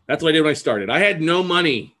 That's what I did when I started. I had no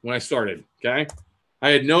money when I started. Okay. I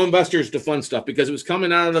had no investors to fund stuff because it was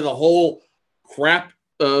coming out of the whole crap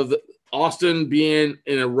of Austin being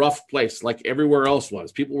in a rough place like everywhere else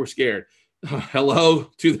was. People were scared. Hello,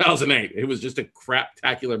 2008. It was just a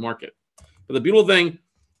crap-tacular market. But the beautiful thing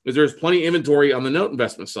is there's plenty of inventory on the note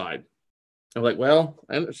investment side. I'm like, well,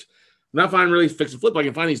 I'm not finding really fix and flip. I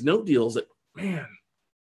can find these note deals that, man,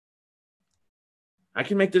 I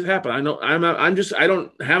can make this happen. I know I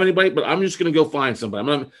don't have anybody, but I'm just going to go find somebody. I'm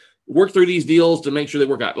going to work through these deals to make sure they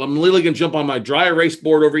work out. I'm literally going to jump on my dry erase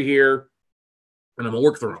board over here, and I'm going to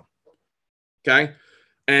work through them. Okay?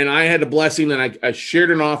 And I had a blessing, and I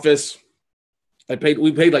shared an office.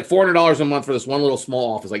 We paid like $400 a month for this one little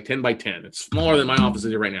small office, like 10 by 10. It's smaller than my office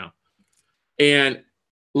is here right now. And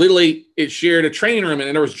literally, it shared a training room,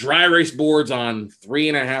 and there was dry erase boards on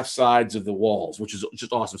 3.5 sides of the walls, which is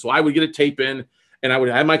just awesome. So I would get a tape in, and I would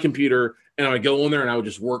have my computer, and I would go in there, and I would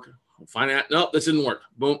just work. Find out, nope, this didn't work.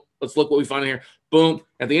 Boom, let's look what we find here. Boom.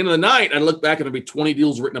 At the end of the night, I'd look back, and there'd be 20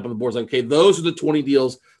 deals written up on the boards. Like, okay, those are the 20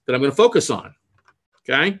 deals that I'm going to focus on.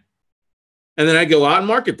 Okay? And then I go out and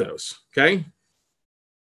market those. Okay?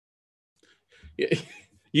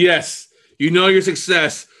 Yes, you know your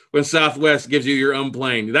success when Southwest gives you your own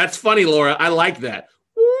plane. That's funny, Laura. I like that.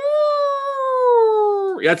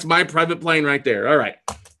 That's my private plane right there. All right.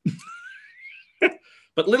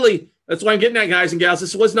 But literally, that's why I'm getting at, guys and gals.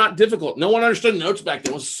 This was not difficult. No one understood notes back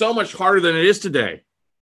then. It was so much harder than it is today.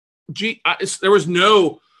 There was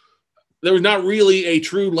not really a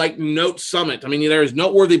true note summit. I mean, there was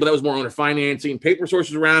noteworthy, but that was more owner financing. Paper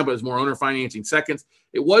sources around, but it was more owner financing seconds.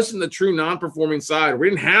 It wasn't the true non-performing side. We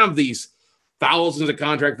didn't have these thousands of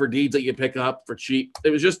contract for deeds that you pick up for cheap.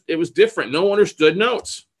 It was different. No one understood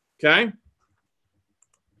notes. Okay.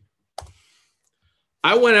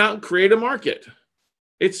 I went out and created a market.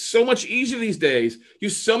 It's so much easier these days.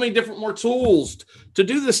 Use so many different more tools to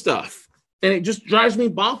do this stuff. And it just drives me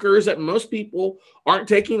bonkers that most people aren't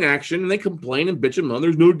taking action, and they complain and bitch and moan.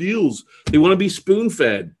 There's no deals. They want to be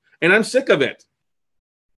spoon-fed. And I'm sick of it.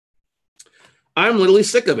 I'm literally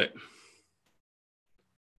sick of it.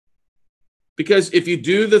 Because if you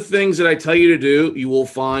do the things that I tell you to do, you will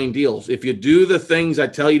find deals. If you do the things I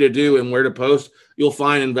tell you to do and where to post, you'll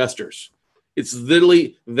find investors. It's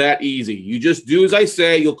literally that easy. You just do as I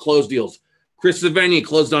say, you'll close deals. Chris Savigny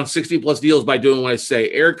closed on 60-plus deals by doing what I say.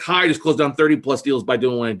 Eric Hyde has closed on 30-plus deals by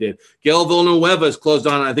doing what I did. Gail Villanueva has closed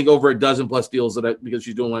on, I think, over a dozen-plus deals because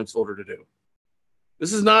she's doing what I told her to do.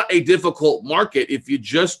 This is not a difficult market if you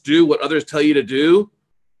just do what others tell you to do.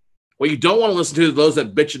 What you don't want to listen to is those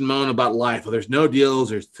that bitch and moan about life. Well, there's no deals.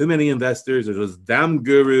 There's too many investors. There's those damn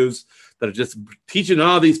gurus that are just teaching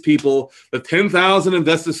all these people the 10,000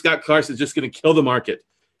 investors Scott Carson is just going to kill the market.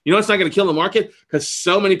 You know it's not going to kill the market? Because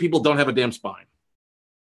so many people don't have a damn spine.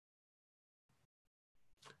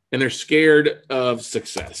 And they're scared of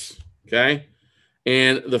success, okay?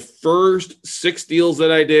 And the first 6 deals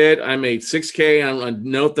that I did, I made $6K on a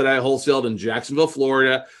note that I wholesaled in Jacksonville,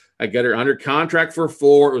 Florida. I got her under contract for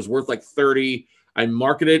 4. It was worth like 30. I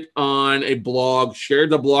marketed on a blog,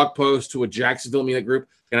 shared the blog post to a Jacksonville meetup group,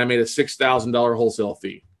 and I made a $6,000 wholesale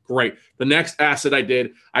fee. Great. The next asset I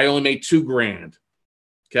did, I only made $2,000.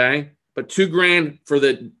 Okay. But $2,000 for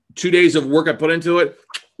the 2 days of work I put into it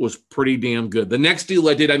was pretty damn good. The next deal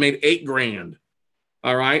I did, I made $8,000.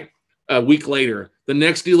 All right. A week later, the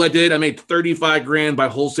next deal I did, I made $35,000 by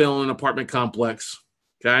wholesaling an apartment complex.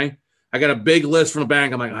 Okay. I got a big list from a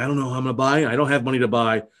bank. I'm like, I don't know how I'm going to buy. I don't have money to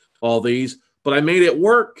buy all these, but I made it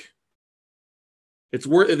work. It's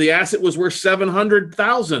worth, the asset was worth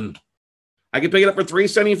 $700,000. I could pick it up for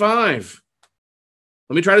 $375.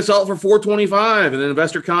 Let me try to sell it for $425. And an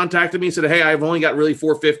investor contacted me and said, hey, I've only got really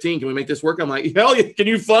 $415. Can we make this work? I'm like, hell yeah. Can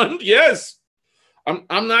you fund? Yes.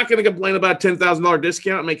 I'm not going to complain about a $10,000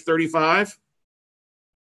 discount and make 35.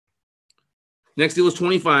 Next deal was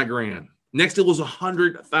 25 grand. Next deal was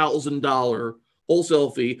 $100,000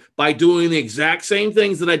 wholesale fee by doing the exact same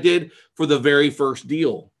things that I did for the very first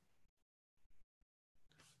deal.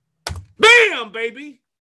 Bam, baby.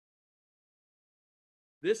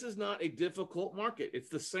 This is not a difficult market. It's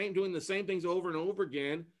the same, doing the same things over and over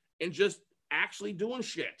again and just actually doing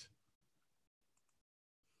shit.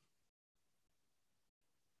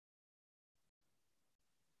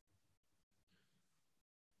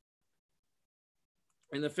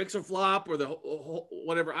 And the fix or flop or the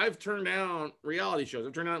whatever, I've turned down reality shows.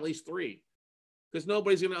 I've turned down at least 3 because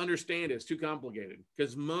nobody's going to understand it. It's too complicated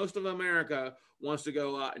because most of America wants to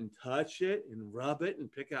go out and touch it and rub it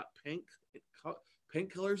and pick out pink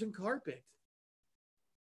colors and carpet.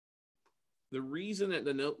 The reason that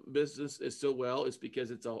the note business is so well is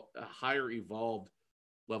because it's a higher evolved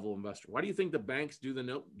level investor. Why do you think the banks do the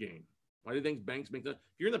note game? Why do you think banks make that?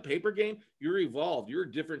 If you're in the paper game, you're evolved. You're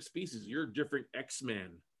a different species. You're a different X-Men.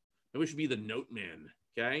 Maybe we should be the note men,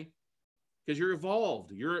 okay? Because you're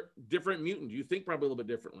evolved. You're a different mutant. You think probably a little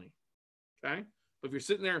bit differently, okay? But if you're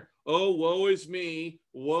sitting there, oh, woe is me,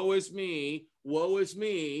 woe is me, woe is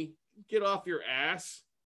me, get off your ass.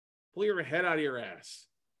 Pull your head out of your ass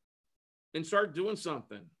and start doing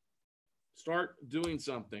something. Start doing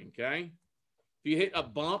something, okay? If you hit a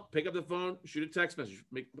bump, pick up the phone, shoot a text message,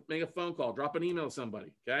 make a phone call, drop an email to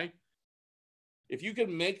somebody, okay? If you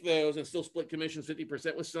can make those and still split commissions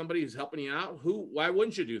 50% with somebody who's helping you out, why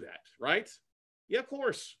wouldn't you do that, right? Yeah, of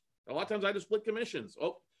course. A lot of times I just split commissions.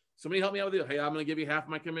 Oh, somebody help me out with it. Hey, I'm going to give you half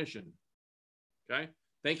my commission, okay?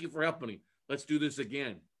 Thank you for helping me. Let's do this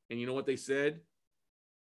again. And you know what they said?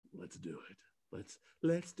 Let's do it.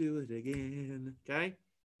 Let's do it again, okay?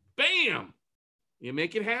 Bam! You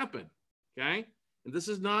make it happen. Okay. And this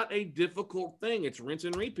is not a difficult thing. It's rinse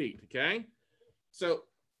and repeat. Okay. So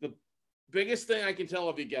the biggest thing I can tell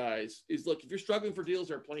of you guys is look, if you're struggling for deals,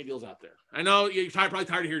 there are plenty of deals out there. I know you're probably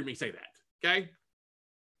tired of hearing me say that. Okay.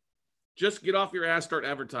 Just get off your ass, start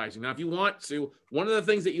advertising. Now, if you want to, one of the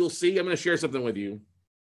things that you'll see, I'm going to share something with you.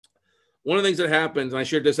 One of the things that happens, and I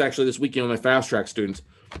shared this actually this weekend with my fast track students.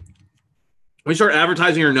 When you start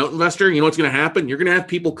advertising your note investor, you know what's going to happen? You're going to have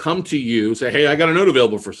people come to you, say, hey, I got a note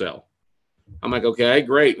available for sale. I'm like, okay,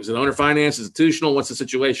 great. Is it owner finance, institutional? What's the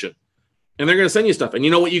situation? And they're going to send you stuff. And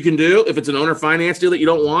you know what you can do if it's an owner finance deal that you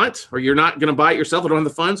don't want, or you're not going to buy it yourself, or don't have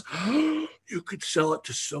the funds? You could sell it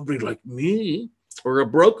to somebody like me or a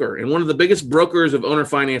broker. And one of the biggest brokers of owner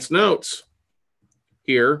finance notes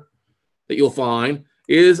here that you'll find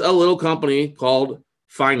is a little company called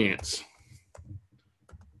Finance.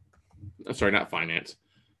 I'm sorry, not Finance.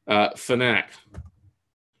 Finac.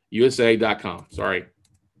 USA.com. Sorry.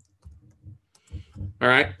 All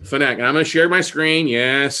right, Finac. And I'm going to share my screen.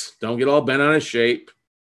 Yes, don't get all bent out of shape.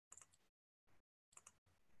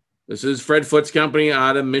 This is Fred Foot's company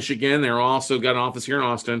out of Michigan. They're also got an office here in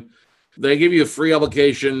Austin. They give you a free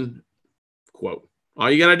application quote. All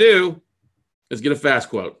you got to do is get a fast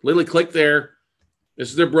quote. Literally click there. This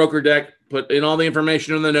is their broker deck. Put in all the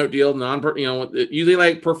information on the note deal. Usually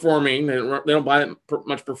like performing. They don't buy it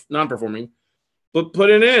much non-performing, but put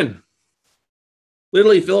it in.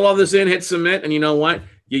 Literally fill all this in, hit submit, and you know what?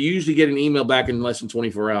 You usually get an email back in less than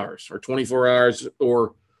 24 hours or 24 hours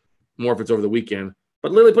or more if it's over the weekend.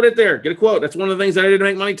 But literally put it there. Get a quote. That's one of the things that I did to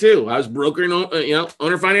make money too. I was brokering,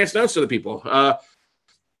 owner finance notes to the people.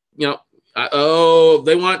 They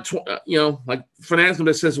want, like finance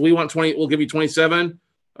company says, we want 20, we'll give you 27.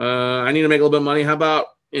 I need to make a little bit of money. How about,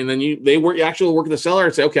 and then you actually work with the seller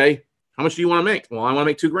and say, okay, how much do you want to make? Well, I want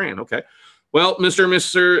to make $2,000. Okay. Well,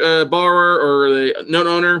 Mr. Borrower or the note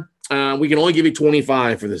owner, we can only give you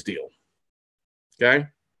 25 for this deal. Okay.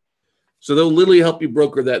 So they'll literally help you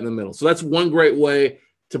broker that in the middle. So that's one great way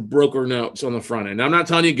to broker notes on the front end. Now, I'm not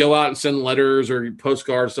telling you go out and send letters or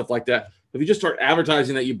postcards, stuff like that. If you just start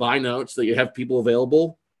advertising that you buy notes, that you have people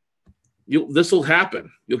available, this will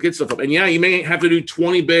happen. You'll get stuff up. And yeah, you may have to do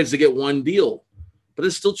 20 bids to get one deal, but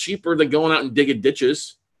it's still cheaper than going out and digging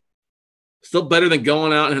ditches. Still better than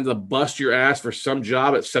going out and having to bust your ass for some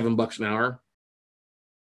job at $7 an hour.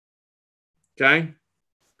 Okay?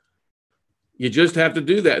 You just have to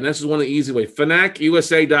do that. And this is one of the easy ways.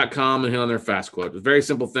 FinacUSA.com and hit on their fast quote. It's a very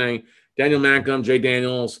simple thing. Daniel Malcolm, Jay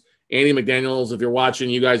Daniels, Andy McDaniels, if you're watching,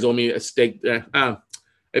 you guys owe me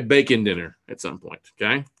a bacon dinner at some point.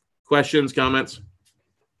 Okay? Questions, comments?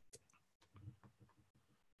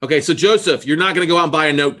 Okay, so Joseph, you're not going to go out and buy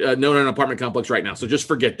a note on an apartment complex right now. So just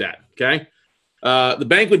forget that, okay? The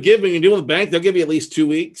bank would give, when you're dealing with the bank, they'll give you at least 2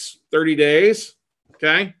 weeks, 30 days,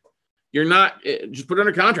 okay? You're not, just put it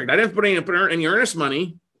under contract. I didn't put any earnest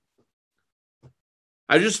money.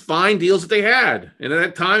 I just find deals that they had. And at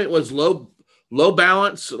that time, it was low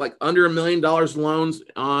balance, like under $1 million loans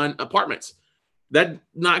on apartments. That's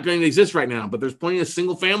not going to exist right now, but there's plenty of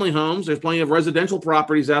single family homes. There's plenty of residential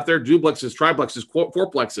properties out there, duplexes, triplexes,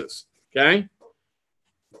 fourplexes. Okay.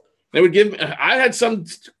 They would I had some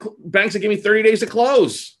banks that give me 30 days to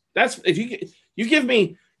close. That's if you give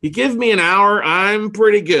me an hour, I'm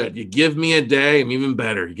pretty good. You give me a day, I'm even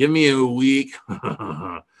better. You give me a week,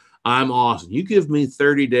 I'm awesome. You give me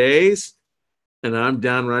 30 days and I'm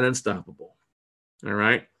downright unstoppable. All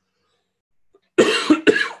right.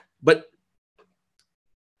 But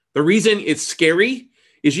the reason it's scary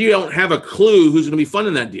is you don't have a clue who's going to be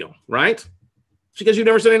funding that deal, right? It's because you've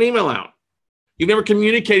never sent an email out. You've never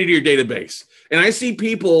communicated to your database. And I see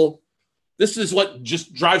people, this is what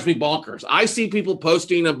just drives me bonkers. I see people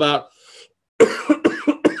posting about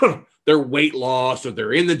their weight loss, or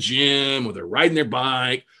they're in the gym, or they're riding their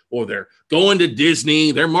bike, or they're going to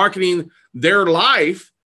Disney. They're marketing their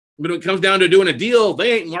life. But when it comes down to doing a deal,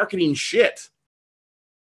 they ain't marketing shit.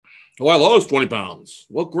 Oh, I lost 20 pounds.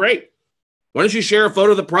 Well, great. Why don't you share a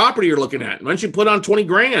photo of the property you're looking at? Why don't you put on 20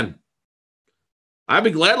 grand? I'd be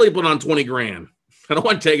gladly put on 20 grand. I don't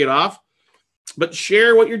want to take it off, but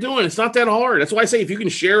share what you're doing. It's not that hard. That's why I say, if you can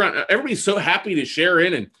share on, everybody's so happy to share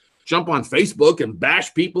in and jump on Facebook and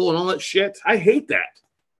bash people and all that shit. I hate that.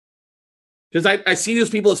 Because I see those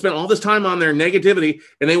people that spend all this time on their negativity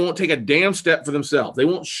and they won't take a damn step for themselves. They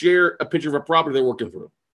won't share a picture of a property they're working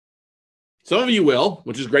through. Some of you will,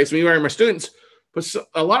 which is great. Some of you are my students, but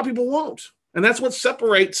a lot of people won't. And that's what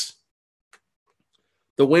separates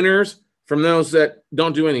the winners from those that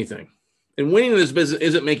don't do anything. And winning in this business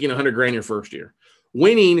isn't making 100 grand your first year.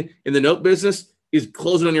 Winning in the note business is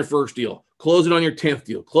closing on your first deal, closing on your 10th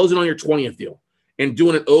deal, closing on your 20th deal, and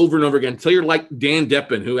doing it over and over again until you're like Dan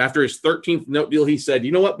Deppen, who after his 13th note deal, he said,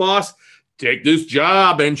 you know what, boss? Take this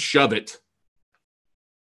job and shove it.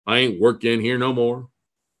 I ain't working here no more.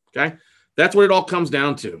 Okay? That's what it all comes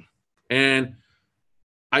down to. And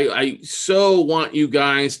I so want you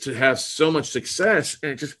guys to have so much success,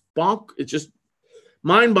 and it's just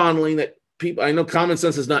mind-boggling that people, I know common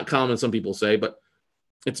sense is not common, some people say, but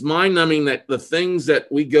it's mind-numbing that the things that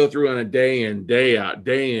we go through on a day in, day out,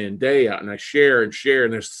 and I share, and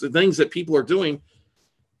there's things that people are doing,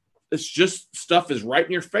 it's just stuff is right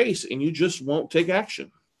in your face, and you just won't take action.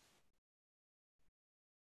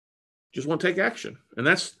 Just won't take action. And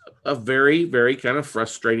that's a very, very kind of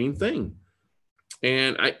frustrating thing.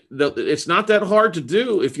 And it's not that hard to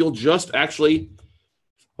do if you'll just actually,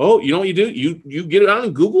 you know what you do? You get it on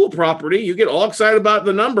and Google a property. You get all excited about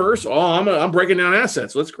the numbers. I'm breaking down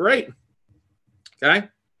assets. Well, that's great. Okay.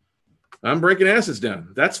 I'm breaking assets down.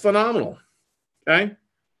 That's phenomenal. Okay.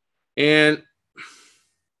 And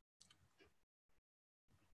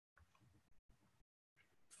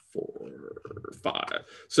five.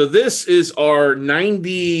 So this is our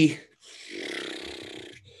 93rd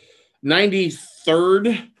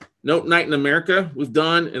Note Night in America we've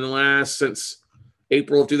done in the last, since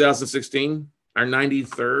April of 2016, our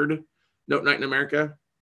 93rd Note Night in America.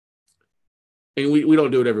 And we don't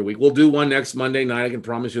do it every week. We'll do one next Monday night. I can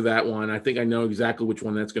promise you that one. I think I know exactly which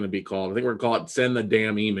one that's going to be called. I think we're going to call it Send the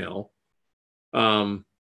Damn Email.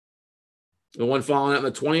 The one following out on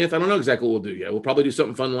the 20th, I don't know exactly what we'll do yet. We'll probably do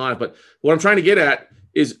something fun live. But what I'm trying to get at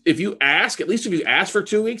is, if you ask, at least if you ask for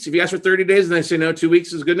 2 weeks, if you ask for 30 days and they say, no, 2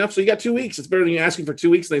 weeks is good enough. So you got 2 weeks. It's better than you asking for 2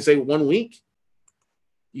 weeks and they say 1 week.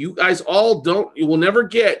 You guys you will never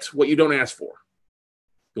get what you don't ask for.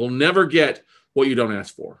 You'll never get what you don't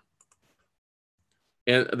ask for.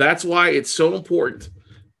 And that's why it's so important.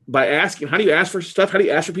 By asking, how do you ask for stuff? How do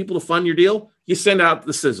you ask for people to fund your deal? You send out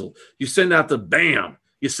the sizzle. You send out the bam.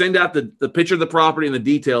 You send out the picture of the property and the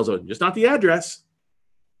details of it, just not the address.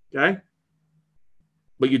 Okay?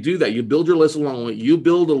 But you do that. You build your list along. You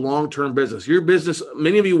build a long-term business. Your business,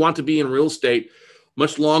 many of you want to be in real estate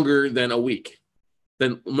much longer than a week,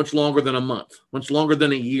 much longer than a month, much longer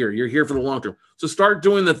than a year. You're here for the long term. So start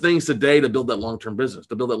doing the things today to build that long-term business,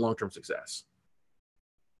 to build that long-term success.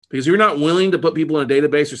 Because if you're not willing to put people in a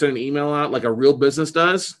database or send an email out like a real business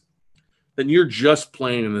does, then you're just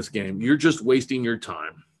playing in this game. You're just wasting your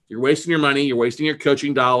time. You're wasting your money. You're wasting your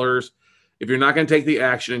coaching dollars. If you're not going to take the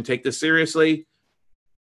action and take this seriously,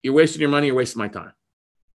 you're wasting your money. You're wasting my time.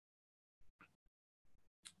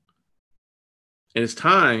 And it's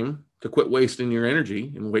time to quit wasting your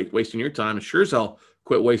energy and wasting your time. And sure as hell,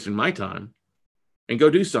 quit wasting my time and go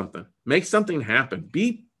do something. Make something happen.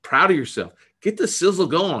 Be proud of yourself. Get the sizzle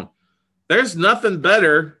going. There's nothing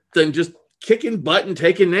better than just kicking butt and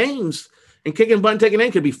taking names And kicking butt and taking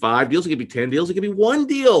in could be 5 deals. It could be 10 deals. It could be 1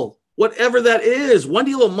 deal, whatever that is. 1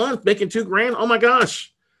 deal a month, making $2,000. Oh my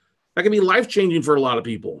gosh. That can be life-changing for a lot of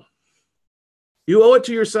people. You owe it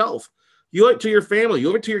to yourself. You owe it to your family.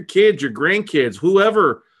 You owe it to your kids, your grandkids,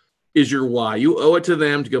 whoever is your why. You owe it to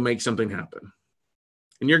them to go make something happen.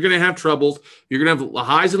 And you're going to have troubles. You're going to have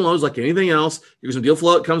highs and lows like anything else. There's some deal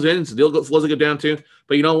flow that comes in and some deal flows that go down too.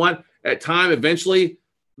 But you know what? At time, eventually,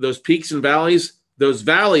 those peaks and valleys, those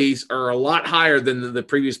valleys are a lot higher than the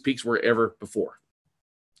previous peaks were ever before.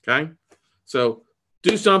 Okay? So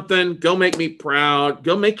do something. Go make me proud.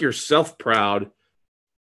 Go make yourself proud.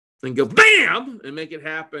 And go bam and make it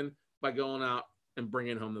happen by going out and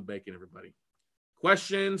bringing home the bacon, everybody.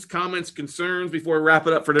 Questions, comments, concerns before we wrap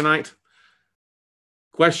it up for tonight?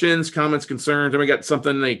 Questions, comments, concerns. And we got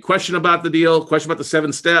something, a question about the deal, question about the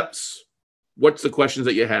 7 steps. What's the questions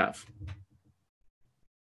that you have?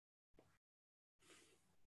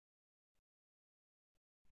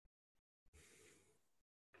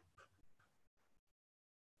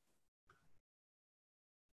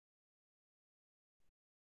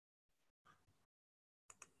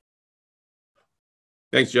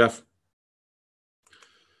 Thanks, Jeff.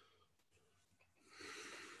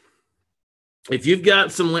 If you've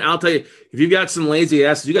got some, I'll tell you, if you've got some lazy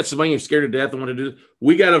assets, you got some money you're scared to death and want to do,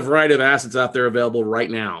 we got a variety of assets out there available right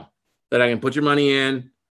now that I can put your money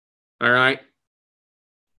in. All right.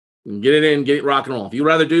 Get it in, get it rock and roll. If you'd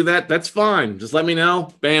rather do that, that's fine. Just let me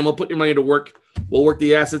know. Bam, we'll put your money to work. We'll work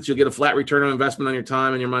the assets. You'll get a flat return on investment on your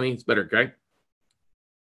time and your money. It's better, okay?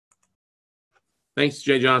 Thanks,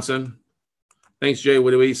 Jay Johnson. Thanks, Jay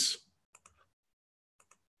Widowies.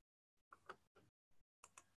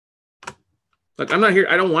 Look, I'm not here.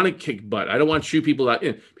 I don't want to kick butt. I don't want to shoot people out.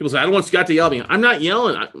 People say, I don't want Scott to yell at me. I'm not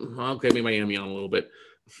yelling. Okay, maybe I am yelling a little bit.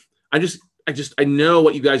 I know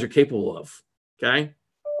what you guys are capable of. Okay?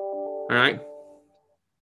 All right?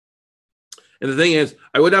 And the thing is,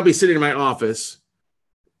 I would not be sitting in my office.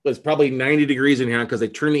 It's probably 90 degrees in here because they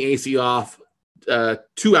turned the AC off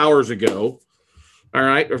 2 hours ago. All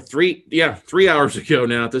right? Or 3 hours ago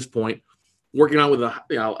now at this point. Working on with a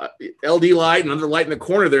LD light and another light in the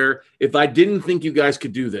corner there. If I didn't think you guys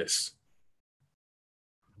could do this,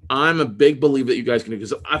 I'm a big believer that you guys can do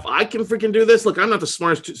this. If I can freaking do this, look, I'm not the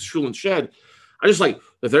smartest tool in the shed. I just like,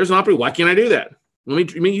 if there's an opportunity, why can't I do that?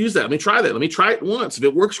 Let me use that. Let me try that. Let me try it once. If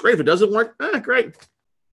it works, great. If it doesn't work, great.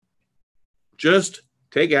 Just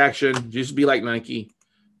take action. Just be like Nike.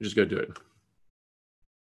 Just go do it.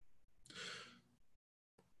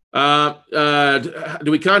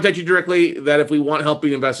 Do we contact you directly that if we want help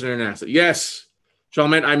being invested in an asset? Yes.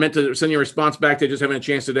 Sean, I meant to send you a response back to just having a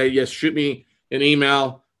chance today. Yes, shoot me an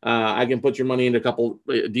email. I can put your money into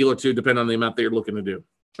a deal or two, depending on the amount that you're looking to do.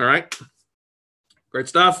 All right. Great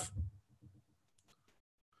stuff.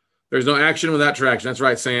 There's no action without traction. That's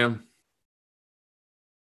right, Sam.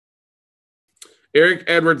 Eric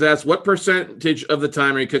Edwards asks, what percentage of the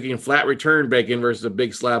time are you cooking flat return bacon versus a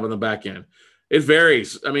big slab on the back end? It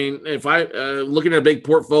varies. I mean, if I looking at a big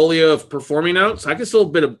portfolio of performing notes, I can still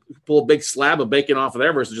pull a big slab of bacon off of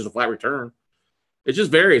there versus just a flat return. It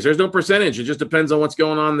just varies. There's no percentage. It just depends on what's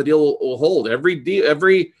going on. The deal will hold. I'll give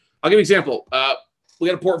you an example. We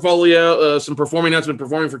got a portfolio, some performing notes been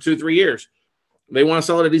performing for 2-3 years. They want to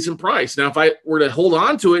sell at a decent price. Now, if I were to hold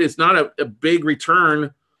on to it, it's not a big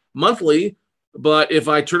return monthly. But if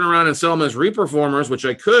I turn around and sell them as reperformers, which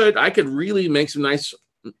I could really make some nice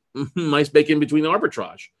bacon between the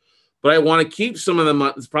arbitrage. But I want to keep some of them,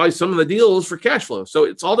 probably some of the deals for cash flow. So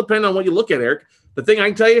it's all dependent on what you look at, Eric. The thing I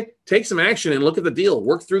can tell you, take some action and look at the deal.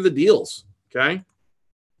 Work through the deals, okay?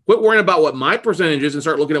 Quit worrying about what my percentage is and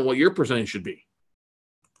start looking at what your percentage should be.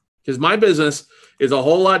 Because my business is a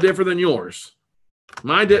whole lot different than yours.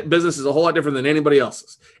 My business is a whole lot different than anybody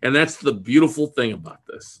else's. And that's the beautiful thing about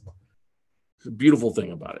this. It's a beautiful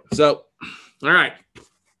thing about it. So, all right.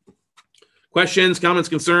 Questions, comments,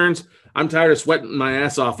 concerns? I'm tired of sweating my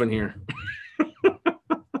ass off in here.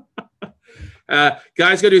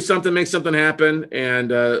 Guys, go do something, make something happen.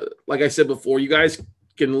 And like I said before, you guys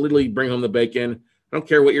can literally bring home the bacon. I don't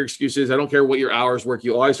care what your excuse is. I don't care what your hours work.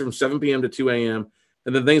 You always from 7 p.m. to 2 a.m.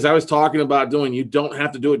 And the things I was talking about doing, you don't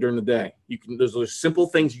have to do it during the day. There's those simple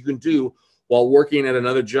things you can do while working at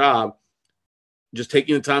another job. Just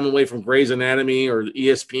taking the time away from Grey's Anatomy or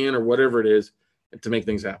ESPN or whatever it is to make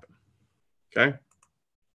things happen. Okay.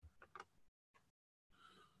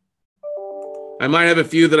 I might have a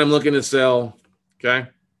few that I'm looking to sell. Okay.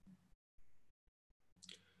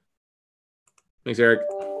 Thanks, Eric.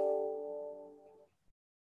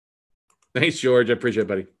 Thanks, George. I appreciate it,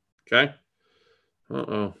 buddy. Okay.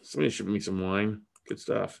 Uh-oh. Somebody should give me some wine. Good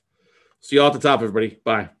stuff. See you all at the top, everybody.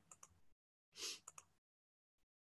 Bye.